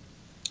while,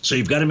 so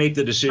you've got to make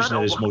the decision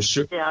that is most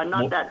certain. Yeah,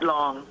 not that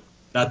long.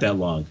 Not that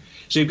long.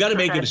 So you've got to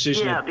make a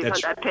decision. Yeah,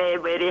 because I pay a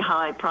very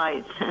high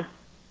price.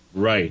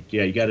 Right.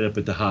 Yeah, you got it up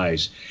at the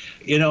highs.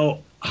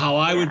 How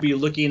I would be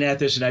looking at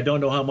this, and I don't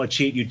know how much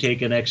heat you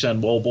take in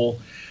ExxonMobil,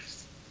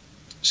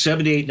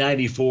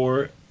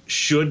 78.94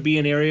 should be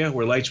an area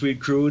where light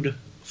sweet crude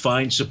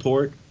finds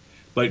support,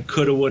 but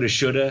coulda, woulda,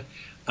 shoulda.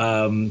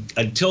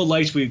 Until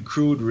light sweet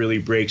crude really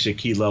breaks a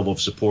key level of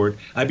support,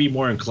 I'd be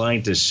more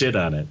inclined to sit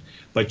on it.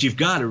 But you've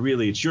got to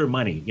it's your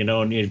money,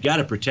 and you've got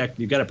to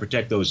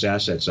protect those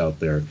assets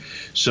out there.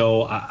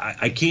 So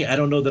I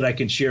don't know that I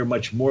can share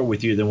much more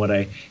with you than what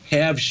I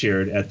have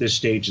shared at this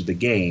stage of the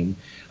game.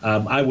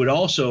 I would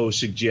also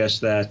suggest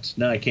that,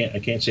 no, I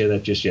can't say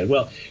that just yet.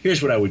 Well,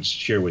 here's what I would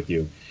share with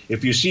you.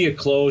 If you see a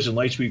close in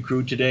light sweet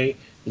crude today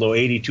below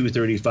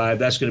 82.35,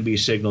 that's going to be a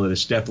signal that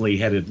it's definitely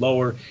headed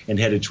lower and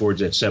headed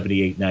towards that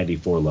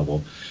 78.94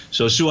 level.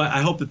 So, Sue,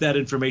 I hope that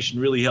information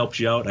really helps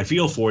you out. I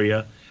feel for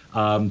you,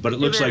 but it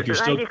looks like you're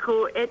still...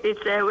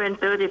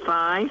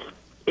 87.35,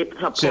 it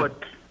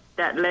supports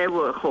that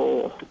level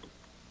hold,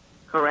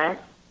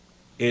 correct?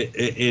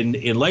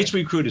 In light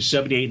sweet crude, it's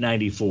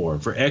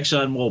 78.94. For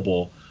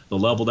ExxonMobil, the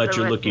level that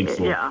you're looking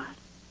for. Yeah.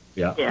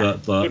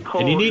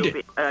 And you need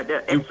the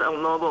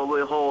ExxonMobil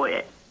will hold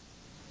it.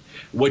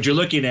 What you're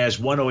looking at is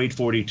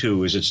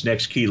 108.42 is its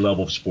next key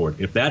level of support.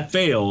 If that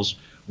fails,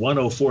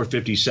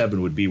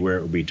 104.57 would be where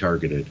it would be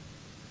targeted.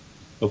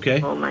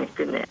 Okay? Oh, my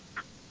goodness.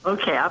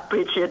 Okay, I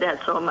appreciate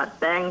that so much.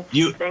 Thanks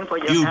for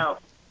your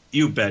help.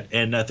 You bet.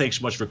 And thanks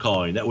so much for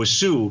calling. That was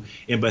Sue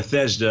in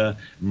Bethesda,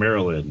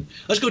 Maryland.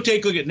 Let's go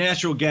take a look at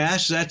natural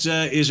gas. That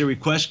is a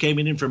request came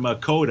in from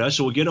Coda.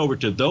 So we'll get over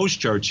to those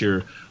charts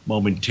here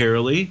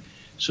momentarily.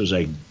 So as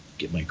I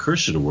get my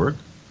cursor to work.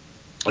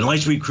 And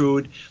light sweet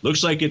crude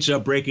looks like it's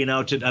breaking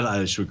out to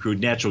light sweet crude,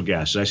 natural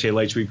gas. Did I say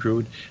light sweet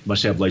crude?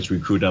 Must have light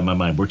sweet crude on my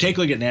mind. We're taking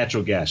a look at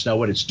natural gas. Now,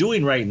 what it's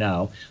doing right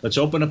now, let's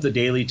open up the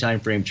daily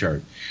time frame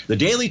chart. The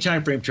daily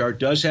time frame chart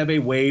does have a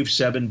wave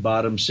 7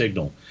 bottom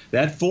signal.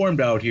 That formed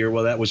out here,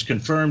 well, that was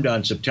confirmed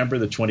on September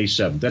the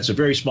 27th. That's a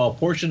very small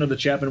portion of the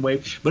Chapman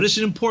wave, but it's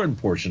an important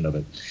portion of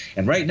it.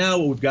 And right now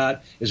what we've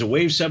got is a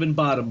wave 7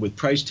 bottom with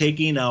price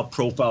taking out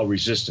profile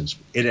resistance.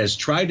 It has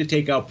tried to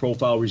take out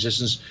profile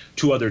resistance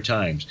 2 other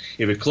times.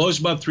 If it closed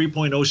above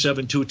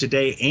 3.072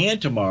 today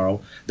and tomorrow,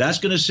 that's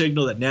going to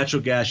signal that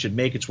natural gas should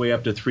make its way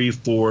up to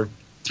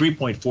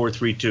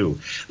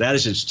 3.432. That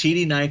is its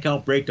TD9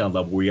 count breakdown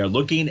level. We are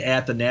looking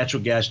at the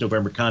natural gas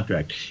November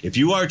contract. If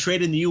you are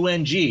trading the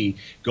UNG,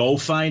 go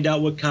find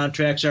out what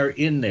contracts are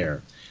in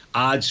there.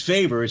 Odds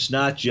favor it's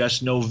not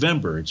just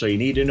November, and so you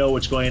need to know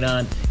what's going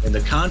on in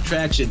the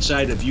contracts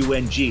inside of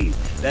UNG.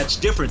 That's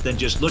different than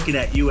just looking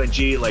at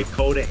UNG like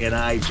Coda and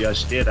I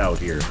just did out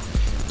here.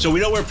 So we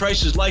know where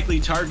price is likely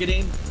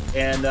targeting,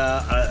 and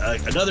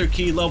another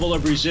key level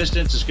of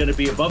resistance is going to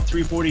be above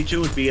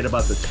 342 and be at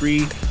about the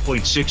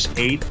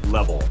 3.68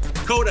 level.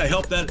 Coda, I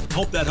hope that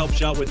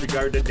helps you out with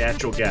regard to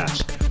natural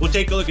gas. We'll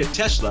take a look at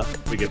Tesla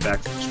when we get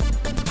back from this one.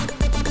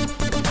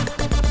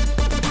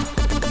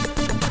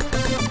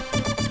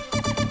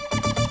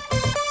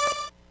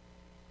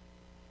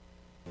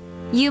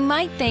 You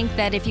might think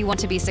that if you want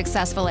to be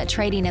successful at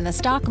trading in the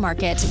stock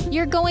market,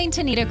 you're going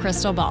to need a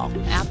crystal ball.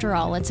 After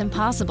all, it's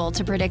impossible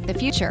to predict the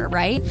future,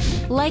 right?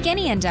 Like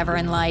any endeavor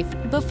in life,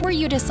 before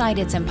you decide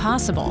it's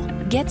impossible,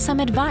 get some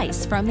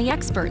advice from the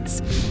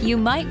experts. You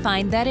might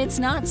find that it's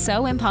not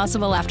so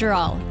impossible after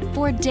all.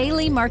 For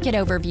daily market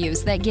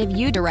overviews that give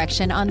you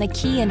direction on the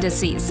key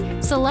indices,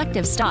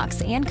 selective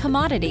stocks, and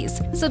commodities,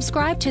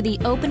 subscribe to the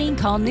Opening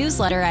Call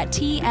newsletter at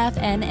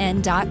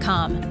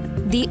TFNN.com.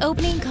 The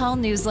Opening Call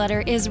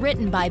newsletter is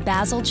written by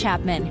Basil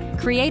Chapman,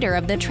 creator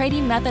of the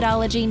trading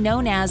methodology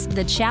known as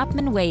the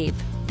Chapman Wave.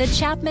 The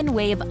Chapman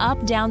Wave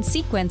up-down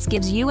sequence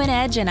gives you an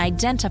edge in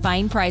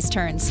identifying price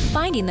turns,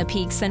 finding the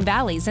peaks and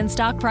valleys in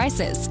stock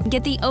prices.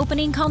 Get the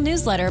Opening Call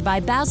newsletter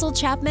by Basil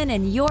Chapman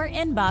in your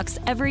inbox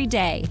every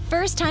day.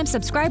 First-time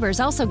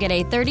subscribers also get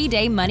a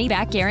 30-day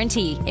money-back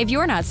guarantee. If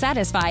you're not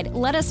satisfied,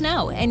 let us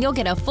know, and you'll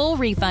get a full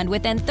refund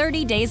within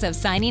 30 days of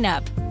signing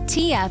up.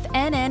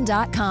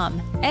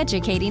 TFNN.com,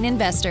 educating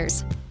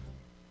investors.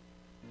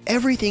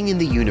 Everything in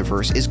the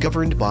universe is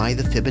governed by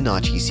the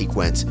Fibonacci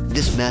sequence.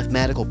 This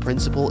mathematical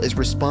principle is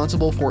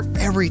responsible for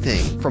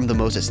everything from the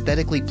most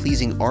aesthetically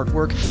pleasing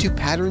artwork to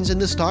patterns in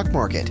the stock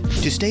market.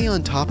 To stay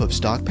on top of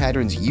stock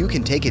patterns you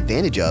can take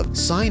advantage of,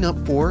 sign up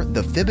for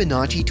the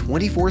Fibonacci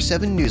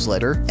 24/7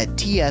 newsletter at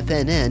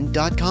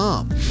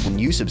TFNN.com. When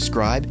you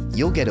subscribe,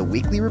 you'll get a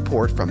weekly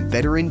report from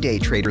veteran day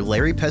trader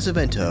Larry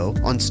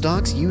Pesavento on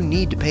stocks you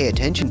need to pay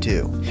attention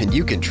to. And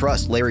you can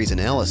trust Larry's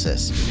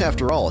analysis.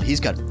 After all,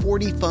 he's got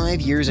 45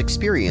 years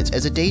experience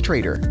as a day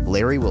trader.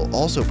 Larry will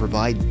also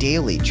provide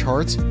daily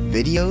charts,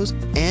 videos,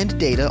 and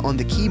data on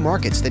the key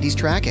markets that he's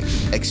tracking.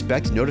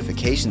 Expect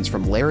notifications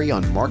from Larry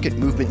on market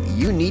movement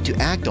you need to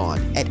act on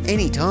at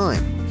any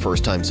time.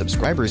 First-time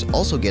subscribers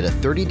also get a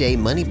 30-day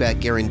money-back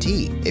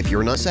guarantee. If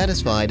you're not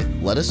satisfied,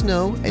 let us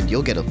know and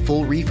you'll get a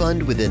full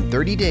refund within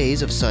 30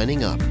 days of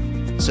signing up.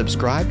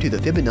 Subscribe to the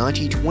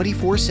Fibonacci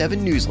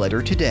 24/7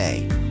 newsletter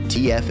today.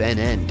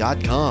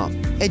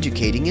 TFNN.com,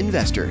 educating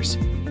investors.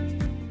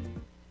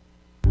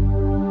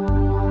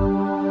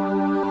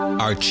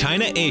 Are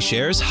China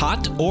A-shares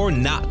hot or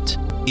not?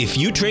 If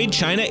you trade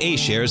China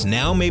A-shares,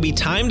 now may be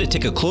time to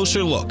take a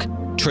closer look.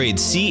 Trade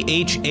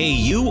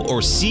CHAU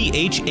or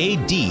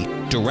CHAD,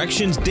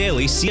 Directions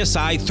Daily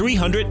CSI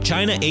 300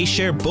 China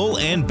A-share Bull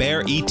and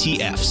Bear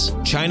ETFs.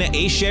 China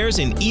A-shares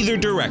in either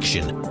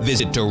direction.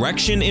 Visit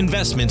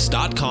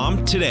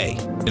directioninvestments.com today.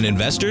 An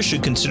investor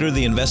should consider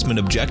the investment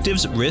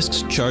objectives,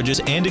 risks, charges,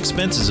 and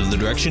expenses of the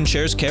Direction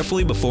shares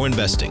carefully before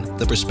investing.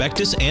 The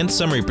prospectus and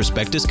summary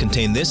prospectus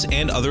contain this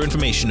and other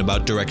information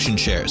about Direction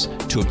shares.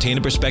 To obtain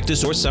a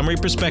prospectus or summary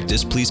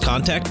prospectus, please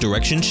contact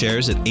Direction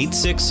shares at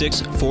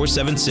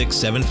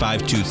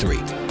 866-476-7523.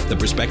 The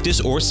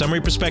prospectus or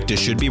summary prospectus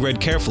should be read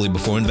carefully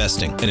before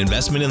investing. An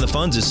investment in the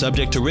funds is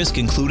subject to risk,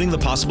 including the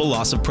possible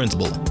loss of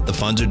principal. The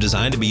funds are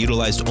designed to be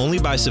utilized only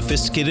by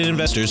sophisticated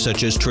investors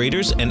such as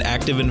traders and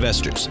active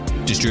investors.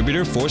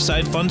 Distributor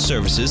Foreside Fund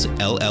Services,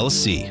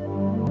 LLC.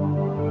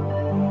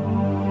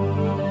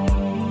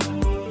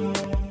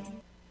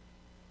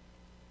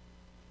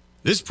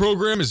 This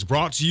program is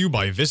brought to you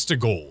by Vista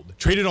Gold,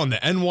 traded on the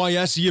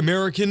NYSE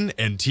American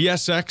and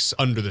TSX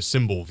under the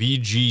symbol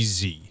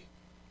VGZ.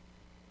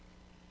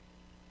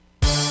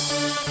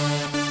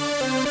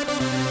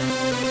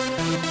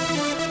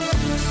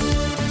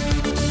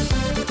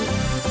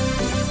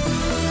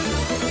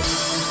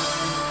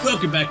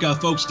 Welcome back,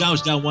 folks.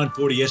 Dow's down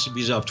 140,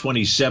 S&P's off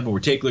 27. We're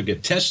taking a look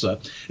at Tesla.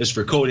 This is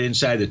for code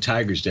inside the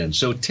Tiger's Den.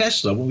 So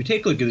Tesla, when we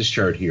take a look at this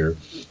chart here,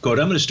 code,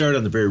 I'm going to start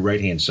on the very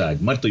right-hand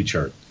side, monthly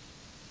chart.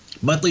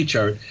 Monthly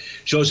chart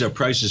shows that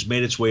price has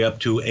made its way up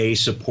to a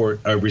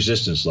support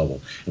resistance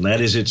level, and that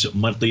is its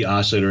monthly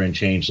oscillator and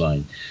change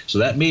line. So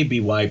that may be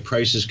why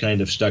price is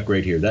kind of stuck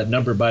right here. That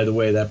number, by the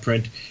way, that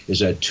print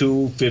is at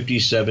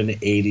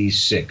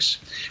 257.86.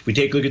 We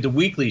take a look at the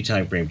weekly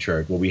time frame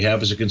chart. What we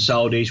have is a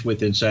consolidation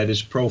with inside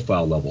its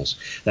profile levels.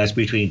 That's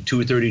between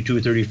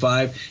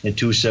 232.35 and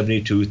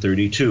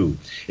 272.32.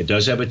 It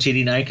does have a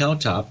TD9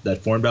 count top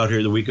that formed out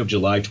here the week of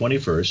July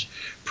 21st.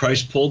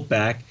 Price pulled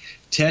back.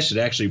 Tested,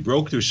 actually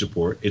broke through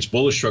support. It's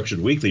bullish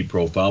structured weekly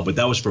profile, but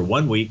that was for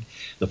 1 week.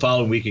 The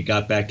following week, it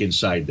got back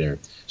inside there.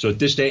 So at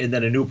this day, and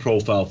then a new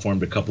profile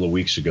formed a couple of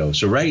weeks ago.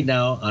 So right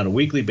now, on a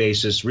weekly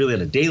basis, really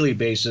on a daily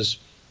basis,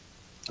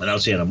 and I'll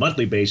say on a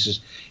monthly basis,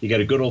 you got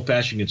a good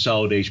old-fashioned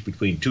consolidation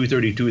between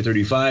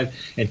 232.35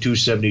 and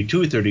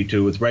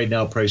 272.32, with right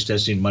now price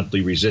testing monthly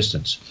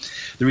resistance.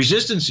 The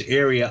resistance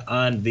area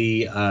on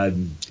the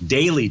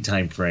daily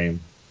time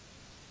frame,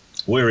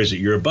 where is it?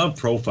 You're above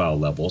profile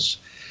levels.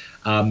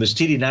 This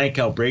TD9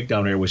 count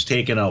breakdown area was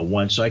taken out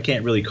once, so I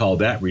can't really call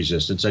that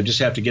resistance. I just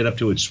have to get up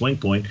to its swing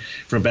point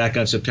from back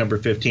on September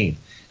 15th.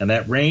 And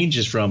that range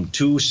is from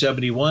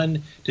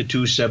 271 to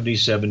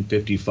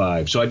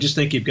 277.55. So I just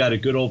think you've got a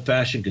good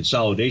old-fashioned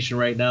consolidation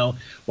right now.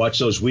 Watch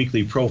those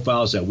weekly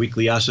profiles, that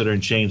weekly oscillator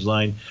and change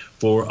line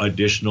for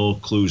additional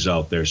clues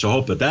out there. So I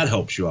hope that that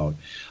helps you out.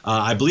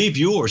 I believe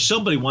you or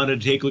somebody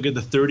wanted to take a look at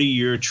the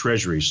 30-year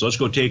Treasury. So let's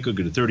go take a look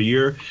at the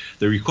 30-year.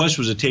 The request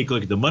was to take a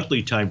look at the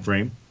monthly time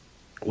frame,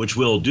 which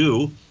we'll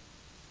do.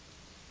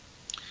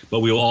 but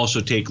we will also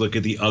take a look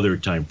at the other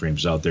time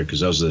frames out there because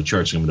those are the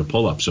charts I'm going to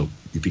pull up. So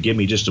if you give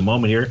me just a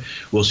moment here,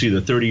 we'll see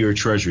the 30-year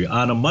Treasury.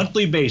 On a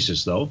monthly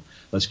basis, though,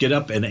 let's get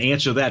up and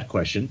answer that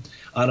question.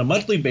 On a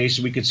monthly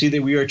basis, we can see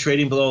that we are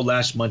trading below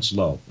last month's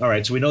low. All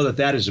right, so we know that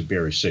that is a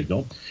bearish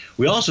signal.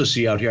 We also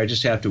see out here, I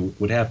just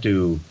would have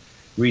to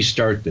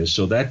restart this.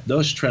 So that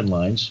those trend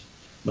lines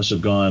must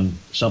have gone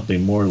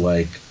something more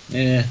like,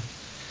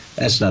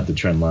 that's not the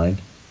trend line.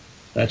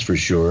 That's for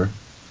sure.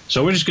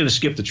 So we're just going to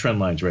skip the trend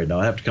lines right now.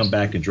 I have to come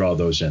back and draw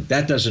those in.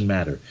 That doesn't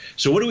matter.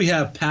 So what do we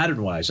have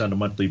pattern-wise on a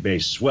monthly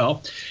basis?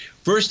 Well,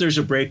 first there's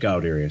a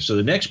breakout area. So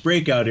the next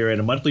breakout area on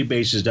a monthly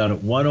basis is down at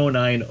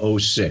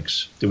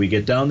 109.06. Did we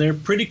get down there?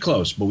 Pretty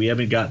close, but we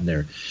haven't gotten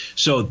there.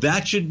 So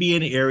that should be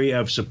an area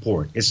of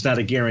support. It's not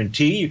a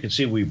guarantee. You can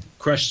see we've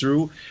crushed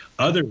through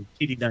other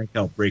TD9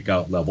 count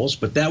breakout levels,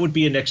 but that would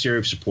be a next area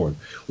of support.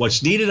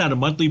 What's needed on a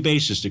monthly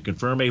basis to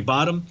confirm a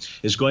bottom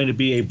is going to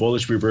be a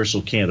bullish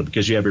reversal candle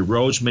because you have a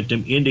Rhodes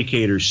momentum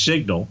indicator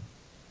signal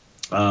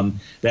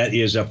that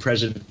is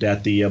present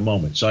at the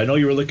moment. So I know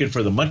you were looking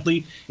for the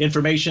monthly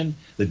information.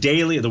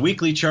 The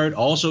weekly chart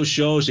also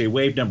shows a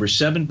wave number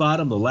 7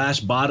 bottom. The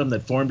last bottom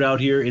that formed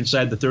out here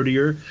inside the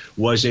 30-year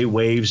was a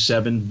wave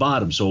 7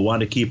 bottom. So we'll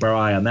want to keep our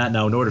eye on that.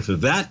 Now, in order for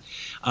that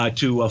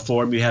to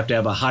form, you have to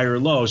have a higher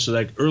low. So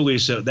that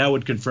earliest that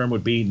would confirm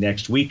would be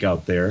next week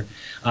out there.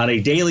 On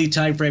a daily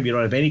time frame, you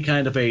don't have any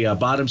kind of a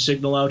bottom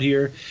signal out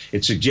here.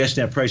 It suggests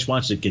that price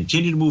wants to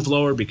continue to move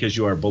lower because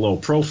you are below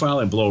profile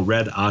and below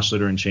red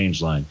oscillator and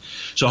change line.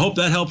 So I hope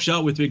that helps you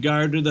out with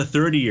regard to the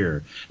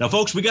 30-year. Now,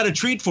 folks, we got a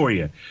treat for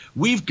you.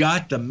 We've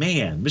got the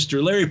man,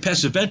 Mr. Larry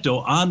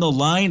Pesavento, on the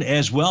line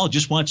as well.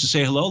 Just wants to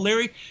say hello,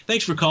 Larry.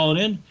 Thanks for calling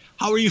in.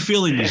 How are you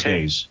feeling these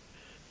days?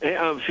 Hey,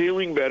 I'm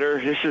feeling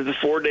better. This is the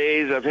 4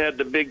 days. I've had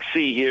the big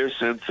C here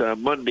since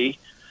Monday.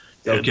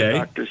 And the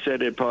doctor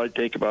said it'd probably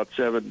take about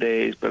 7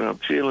 days, but I'm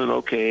feeling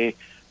okay.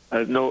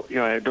 I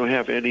don't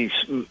have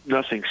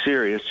nothing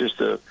serious,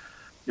 just a,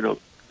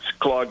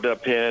 clogged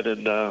up head,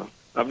 and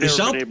I've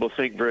never been able to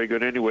think very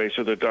good anyway,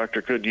 so the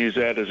doctor could use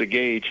that as a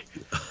gauge.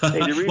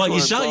 Hey, well,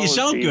 you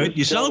sound good.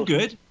 You sound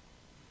good.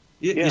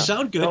 You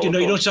sound good. You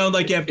don't sound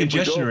like you have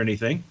congestion or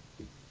anything.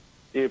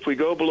 If we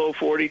go below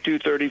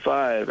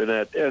 42.35 in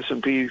that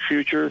S&P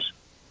futures,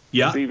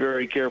 be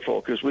very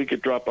careful because we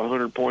could drop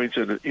 100 points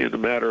in a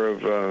matter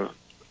of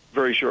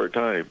very short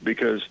time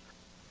because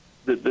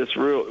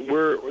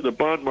the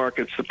bond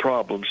market's the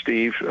problem,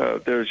 Steve.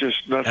 There's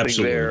just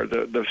nothing there.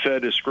 The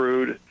Fed is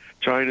screwed.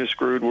 China's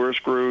screwed. We're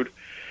screwed.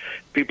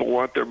 People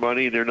want their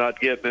money and they're not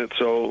getting it,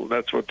 so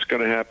that's what's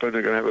going to happen.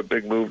 They're going to have a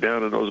big move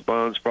down in those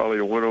bonds, probably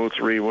to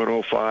 103,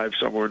 105,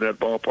 somewhere in that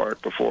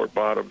ballpark before it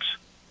bottoms.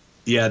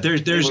 Yeah,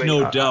 there's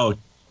no doubt.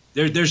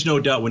 There's no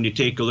doubt when you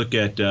take a look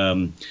at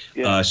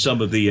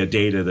some of the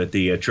data that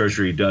the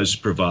Treasury does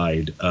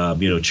provide.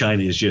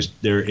 China is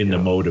they're in the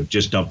mode of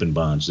just dumping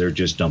bonds. They're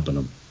just dumping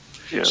them.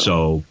 Yeah.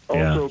 So,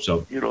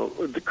 also,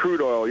 the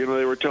crude oil,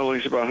 they were telling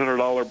us about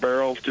 $100 a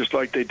barrel, just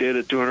like they did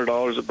at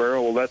 $200 a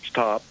barrel. Well, that's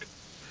topped.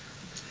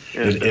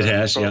 And, it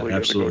has, probably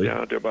absolutely. Go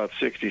down to about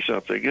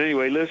 60-something.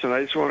 Anyway, listen,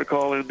 I just want to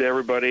call in to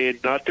everybody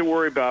and not to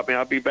worry about me.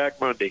 I'll be back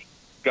Monday,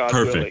 God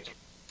willing.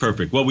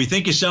 Perfect. Well, we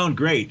think you sound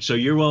great, so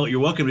you're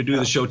welcome to do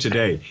the show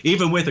today,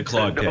 even with a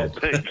clogged head.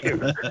 Thank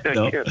you. I can't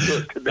do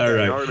it today. All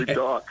right. I hardly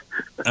talk.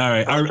 All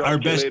right. Our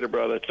best. Later,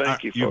 brother.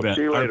 Thank you, folks.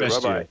 See you later.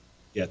 Bye-bye.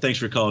 Yeah, thanks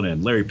for calling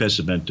in. Larry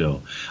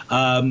Pesavento.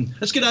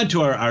 Let's get on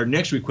to our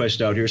next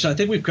request out here. So I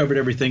think we've covered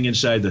everything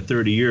inside the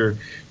 30-year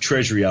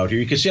Treasury out here.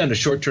 You can see on a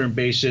short-term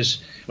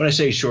basis, when I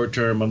say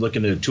short-term, I'm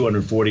looking at a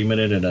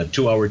 240-minute and a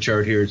 2-hour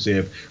chart here. They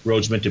have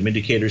Rhodes momentum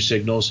indicator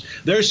signals.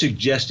 They're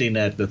suggesting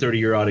that the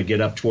 30-year ought to get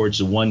up towards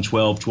the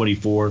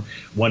 112.24,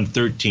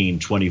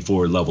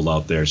 113.24 level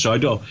out there. So I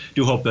do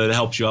hope that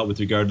helps you out with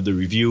regard to the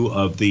review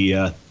of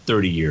the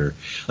 30-year.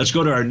 Let's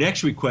go to our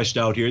next request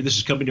out here. This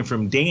is coming in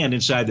from Dan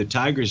inside the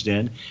Tiger's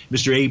Den,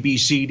 Mr.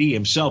 ABCD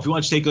himself. He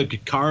wants to take a look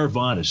at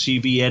Carvana.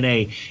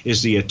 CVNA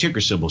is the ticker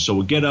symbol. So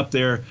we'll get up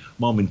there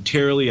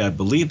momentarily. I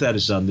believe that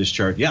is on this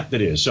chart. Yep,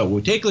 it is. So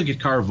we'll take a look at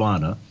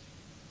Carvana.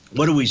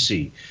 What do we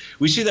see?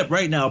 We see that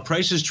right now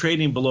price is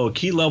trading below a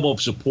key level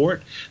of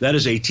support. That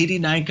is a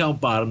TD9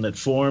 count bottom that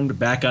formed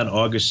back on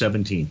August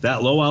 17th.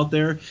 That low out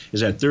there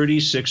is at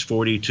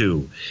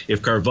 36.42.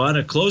 If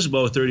Carvana closed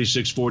below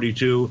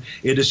 36.42,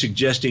 it is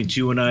suggesting to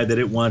you and I that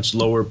it wants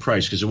lower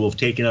price because it will have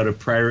taken out a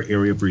prior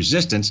area of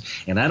resistance,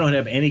 and I don't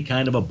have any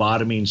kind of a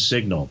bottoming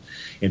signal.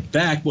 In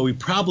fact, what we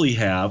probably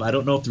have, I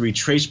don't know if the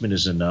retracement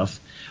is enough.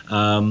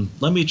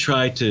 Let me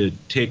try to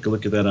take a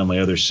look at that on my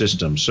other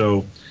system.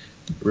 So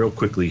real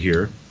quickly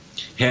here.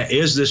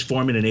 Is this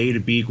forming an A to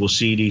B equals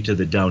CD to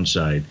the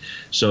downside?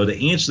 So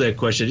to answer that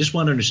question, I just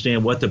want to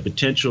understand what the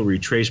potential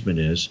retracement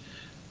is.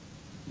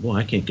 Well,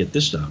 I can't get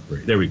this to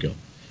operate. There we go.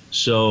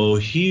 So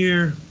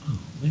here, oh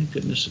my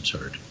goodness, it's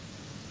hard.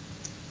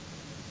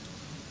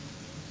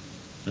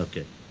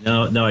 Okay,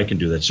 now I can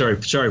do that.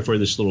 Sorry for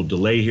this little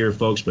delay here,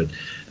 folks, but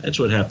that's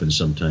what happens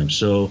sometimes.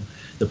 So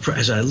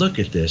as I look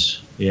at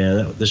this,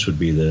 this would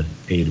be the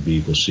A to B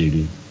equals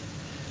CD.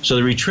 So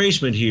the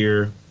retracement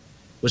here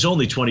was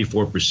only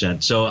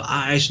 24%. So the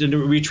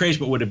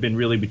retracement would have been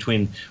really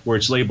between where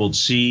it's labeled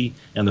C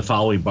and the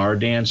following bar,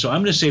 Dan. So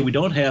I'm going to say we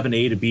don't have an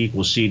A to B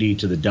equals CD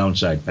to the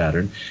downside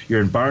pattern.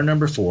 You're in bar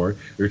number 4.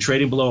 You're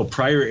trading below a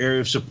prior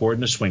area of support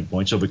in the swing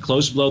point. So if we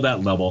close below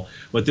that level,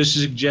 what this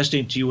is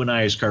suggesting to you and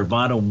I is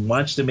Carvana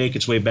wants to make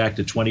its way back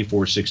to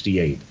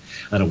 24.68.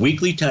 On a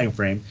weekly time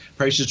frame,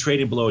 price is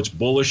trading below its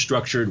bullish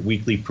structured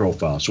weekly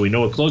profile. So we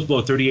know a close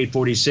below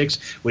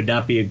 38.46 would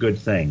not be a good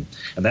thing.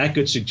 And that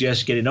could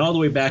suggest getting all the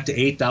way back to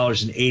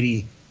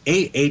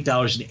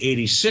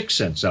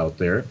 $8.86 out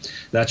there.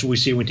 That's what we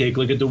see when we take a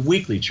look at the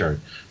weekly chart.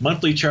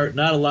 Monthly chart,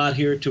 not a lot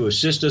here to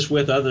assist us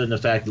with other than the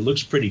fact it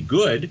looks pretty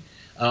good,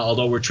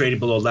 although we're trading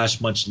below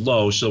last month's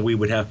low, so we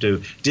would have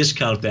to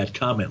discount that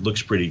comment.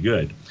 Looks pretty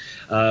good.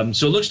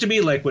 So it looks to me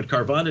like what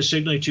Carvana is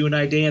signaling to you and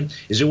I, Dan,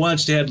 is it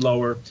wants to head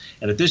lower.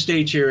 And at this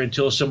stage here,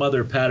 until some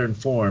other pattern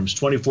forms,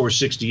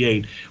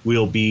 24.68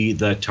 will be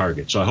the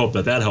target. So I hope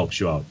that helps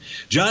you out.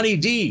 Johnny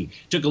D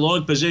took a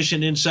long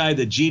position inside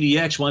the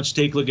GDX, wants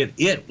to take a look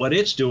at what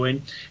it's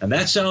doing. And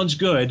that sounds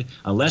good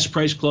unless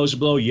price closes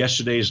below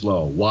yesterday's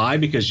low. Why?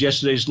 Because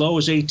yesterday's low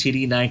was a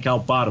TD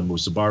 9-count bottom. It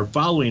was the bar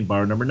following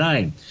bar number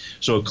 9.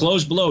 So a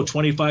close below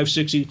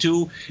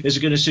 25.62 is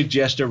going to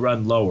suggest a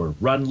run lower.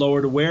 Run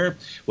lower to where?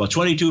 Well,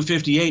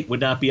 22.58 would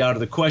not be out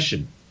of the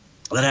question.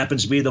 That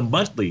happens to be the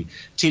monthly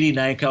TD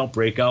 9-count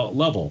breakout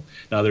level.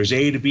 Now, there's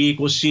A to B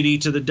equals CD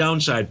to the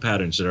downside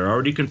patterns that are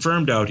already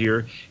confirmed out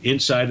here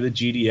inside of the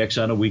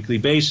GDX on a weekly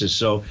basis.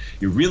 So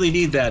you really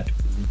need that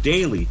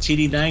daily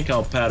TD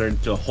 9-count pattern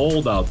to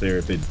hold out there.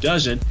 If it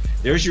doesn't,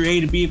 there's your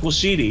A to B equals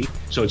CD.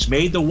 So it's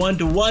made the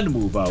 1-to-1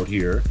 move out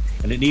here,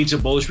 and it needs a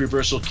bullish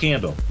reversal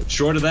candle. But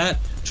short of that,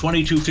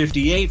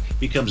 22.58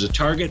 becomes a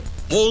target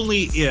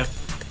only if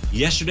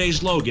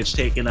yesterday's low gets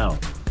taken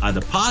out. On the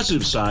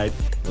positive side,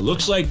 it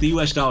looks like the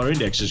U.S. dollar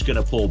index is going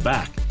to pull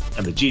back,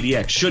 and the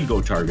GDX should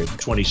go target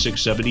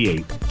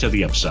 26.78 to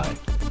the upside.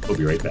 We'll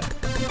be right back.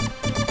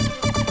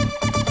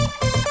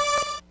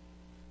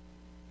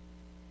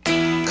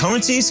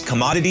 Currencies,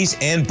 commodities,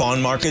 and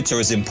bond markets are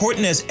as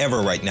important as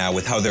ever right now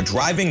with how they're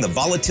driving the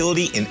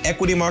volatility in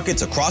equity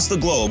markets across the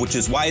globe, which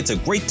is why it's a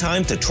great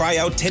time to try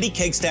out Teddy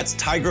Kegstat's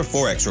Tiger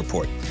Forex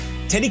Report.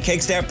 Teddy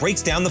Kegstat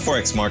breaks down the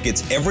Forex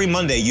markets every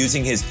Monday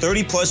using his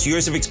 30-plus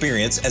years of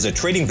experience as a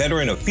trading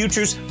veteran of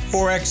futures,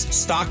 Forex,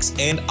 stocks,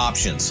 and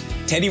options.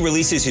 Teddy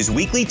releases his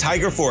weekly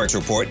Tiger Forex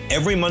Report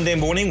every Monday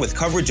morning with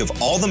coverage of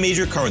all the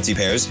major currency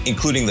pairs,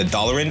 including the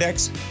dollar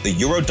index, the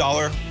euro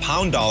dollar,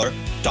 pound dollar,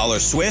 dollar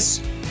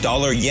Swiss,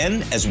 dollar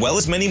yen, as well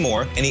as many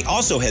more, and he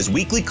also has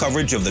weekly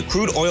coverage of the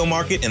crude oil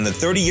market and the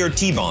 30-year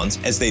T-bonds,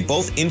 as they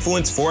both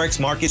influence Forex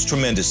markets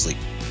tremendously.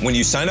 When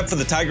you sign up for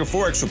the Tiger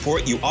Forex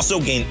Report, you also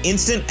gain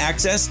instant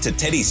access to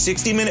Teddy's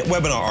 60-minute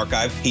webinar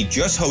archive he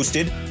just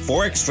hosted,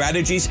 Forex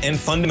Strategies and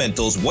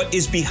Fundamentals, What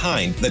is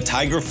Behind the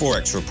Tiger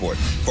Forex Report.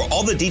 For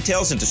all the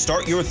details and to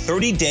start your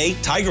 30-day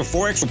Tiger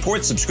Forex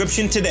Report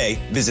subscription today,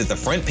 visit the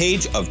front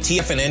page of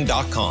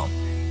TFNN.com.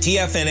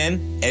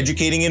 TFNN,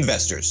 educating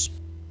investors.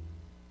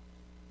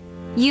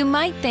 You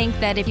might think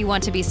that if you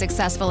want to be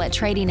successful at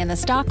trading in the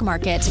stock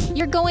market,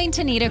 you're going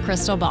to need a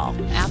crystal ball.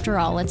 After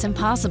all, it's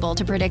impossible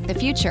to predict the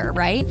future,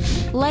 right?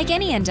 Like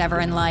any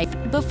endeavor in life,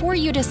 before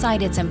you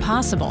decide it's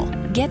impossible,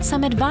 get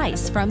some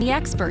advice from the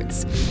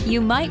experts.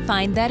 You might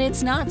find that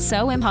it's not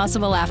so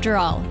impossible after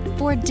all.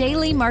 For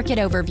daily market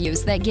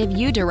overviews that give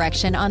you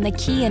direction on the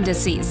key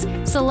indices,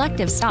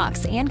 selective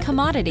stocks, and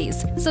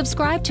commodities,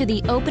 subscribe to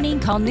the Opening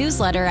Call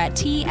newsletter at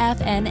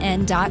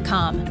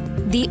TFNN.com.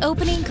 The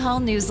Opening Call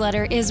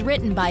newsletter is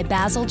written by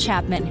Basil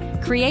Chapman,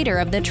 creator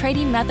of the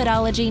trading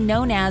methodology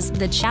known as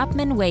the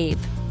Chapman Wave.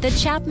 The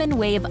Chapman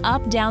Wave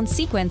up-down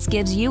sequence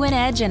gives you an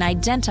edge in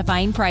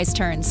identifying price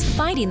turns,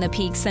 finding the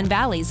peaks and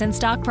valleys in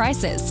stock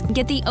prices.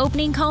 Get the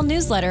Opening Call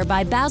newsletter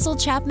by Basil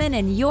Chapman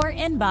in your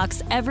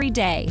inbox every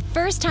day.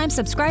 First-time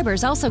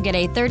subscribers also get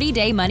a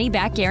 30-day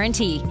money-back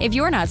guarantee. If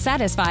you're not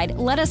satisfied,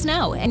 let us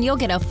know, and you'll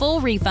get a full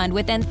refund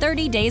within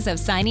 30 days of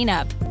signing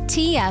up.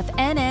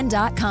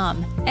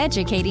 TFNN.com,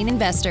 educating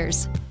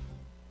investors.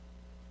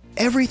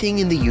 Everything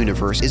in the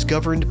universe is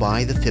governed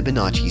by the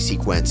Fibonacci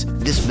sequence.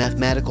 This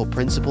mathematical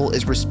principle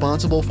is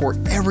responsible for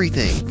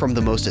everything from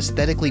the most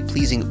aesthetically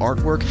pleasing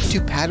artwork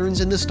to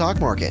patterns in the stock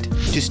market.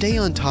 To stay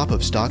on top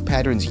of stock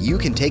patterns you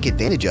can take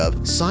advantage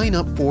of, sign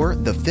up for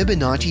the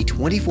Fibonacci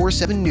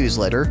 24/7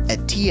 newsletter at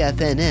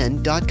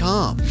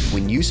TFNN.com.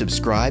 When you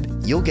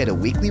subscribe, you'll get a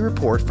weekly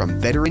report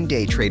from veteran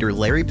day trader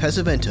Larry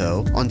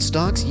Pesavento on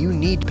stocks you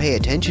need to pay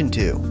attention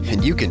to.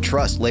 And you can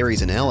trust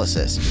Larry's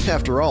analysis.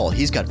 After all,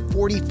 he's got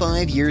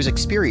 45 years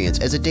experience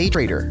as a day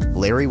trader.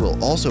 Larry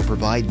will also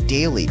provide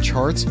daily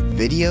charts,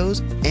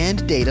 videos,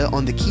 and data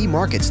on the key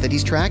markets that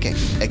he's tracking.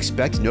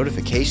 Expect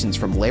notifications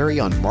from Larry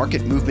on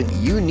market movement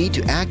you need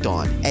to act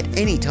on at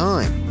any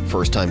time.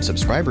 First-time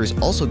subscribers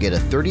also get a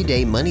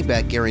 30-day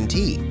money-back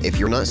guarantee. If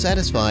you're not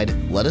satisfied,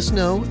 let us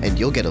know and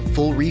you'll get a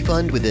full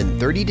refund within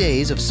 30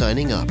 days of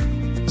signing up.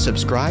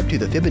 Subscribe to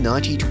the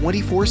Fibonacci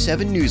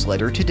 24/7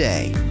 newsletter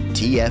today.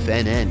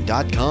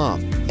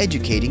 TFNN.com,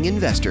 educating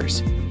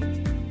investors.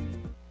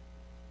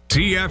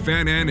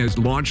 TFNN has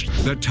launched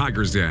the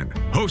Tiger's Den.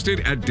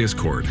 Hosted at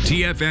Discord,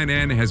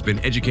 TFNN has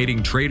been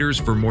educating traders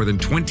for more than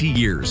 20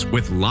 years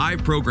with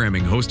live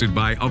programming hosted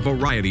by a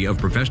variety of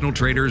professional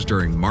traders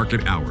during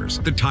market hours.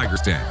 The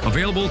Tiger's Den,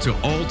 available to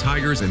all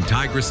tigers and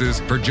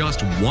tigresses for just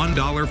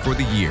 $1 for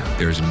the year.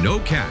 There's no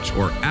catch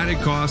or added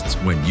costs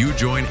when you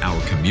join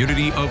our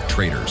community of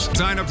traders.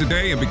 Sign up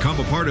today and become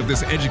a part of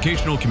this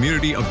educational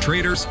community of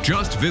traders.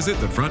 Just visit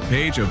the front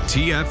page of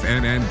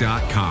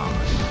TFNN.com.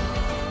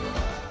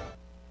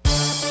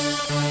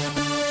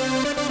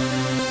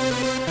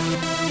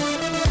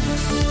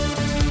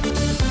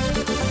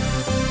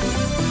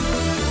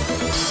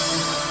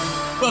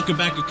 Welcome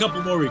back. A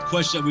couple more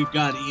requests that we've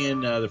got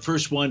in. The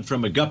first one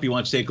from a Guppy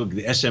wants to take a look at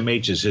the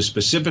SMHs. His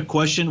specific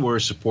question were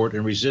support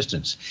and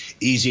resistance.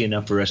 Easy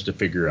enough for us to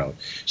figure out.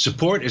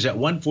 Support is at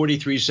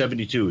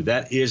 143.72.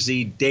 That is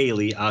the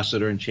daily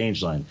oscillator and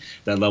change line.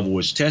 That level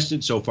was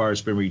tested. So far, it's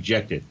been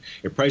rejected.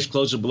 If price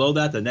closes below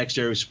that, the next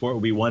area of support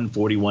will be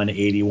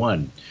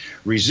 141.81.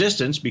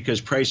 Resistance, because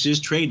price is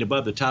trading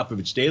above the top of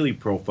its daily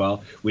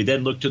profile, we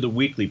then look to the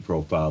weekly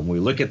profile. When we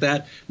look at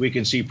that, we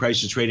can see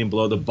price is trading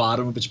below the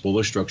bottom of its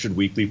bullish structured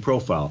weekly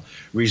profile.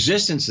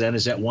 Resistance then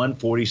is at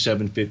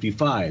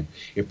 147.55.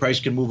 If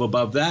price can move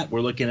above that, we're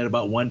looking at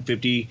about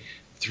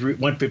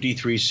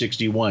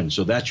 153.61.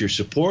 So that's your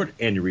support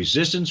and your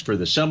resistance for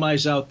the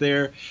semis out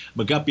there.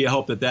 McGuppy, I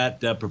hope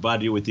that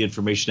provided you with the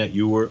information that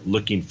you were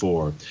looking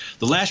for.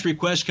 The last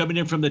request coming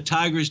in from the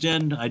Tiger's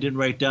Den, I didn't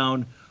write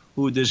down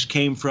who this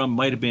came from.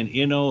 Might have been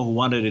Inno, who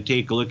wanted to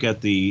take a look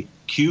at the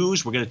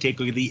Qs. We're going to take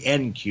a look at the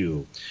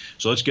NQ.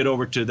 So let's get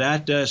over to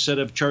that set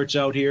of charts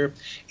out here.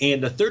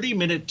 And the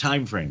 30-minute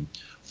time frame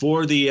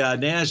for the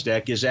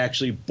NASDAQ is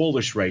actually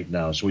bullish right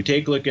now. So we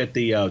take a look at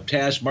the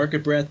TAS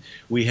market breadth.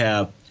 We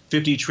have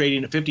 50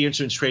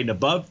 instruments trading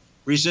above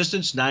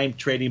resistance, 9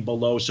 trading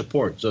below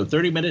support. So the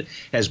 30-minute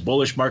has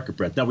bullish market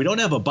breadth. Now, we don't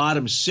have a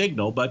bottom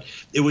signal, but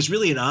it was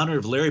really in honor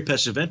of Larry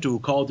Pesavento, who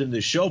called into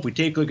the show. If we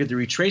take a look at the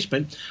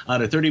retracement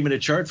on a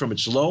 30-minute chart from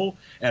its low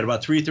at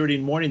about 3:30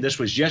 in the morning, this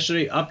was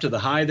yesterday, up to the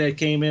high that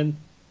came in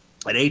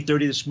at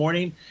 8:30 this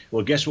morning.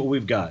 Well, guess what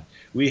we've got?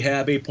 We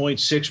have a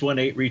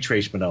 0.618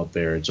 retracement out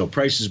there. And so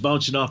price is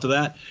bouncing off of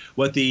that.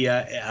 What the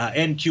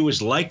NQ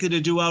is likely to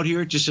do out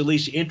here, just at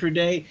least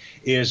intraday,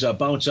 is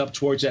bounce up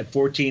towards that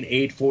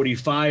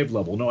 14,845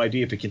 level. No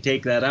idea if it can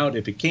take that out.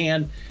 If it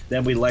can,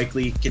 then we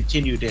likely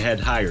continue to head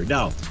higher.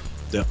 Now,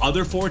 the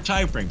other 4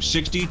 time frames,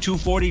 60,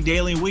 240,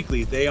 daily, and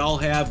weekly, they all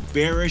have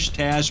bearish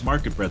TAS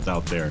market breadth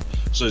out there.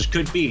 So this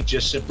could be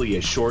just simply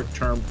a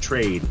short-term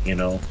trade, you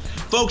know.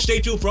 Folks,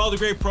 stay tuned for all the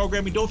great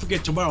programming. Don't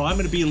forget, tomorrow I'm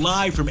going to be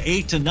live from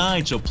 8 to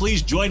 9, so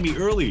please join me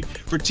early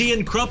for tea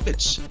and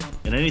crumpets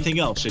and anything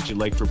else that you'd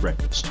like for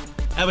breakfast.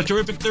 Have a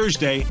terrific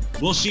Thursday.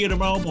 We'll see you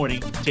tomorrow morning.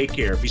 Take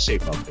care. Be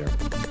safe out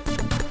there.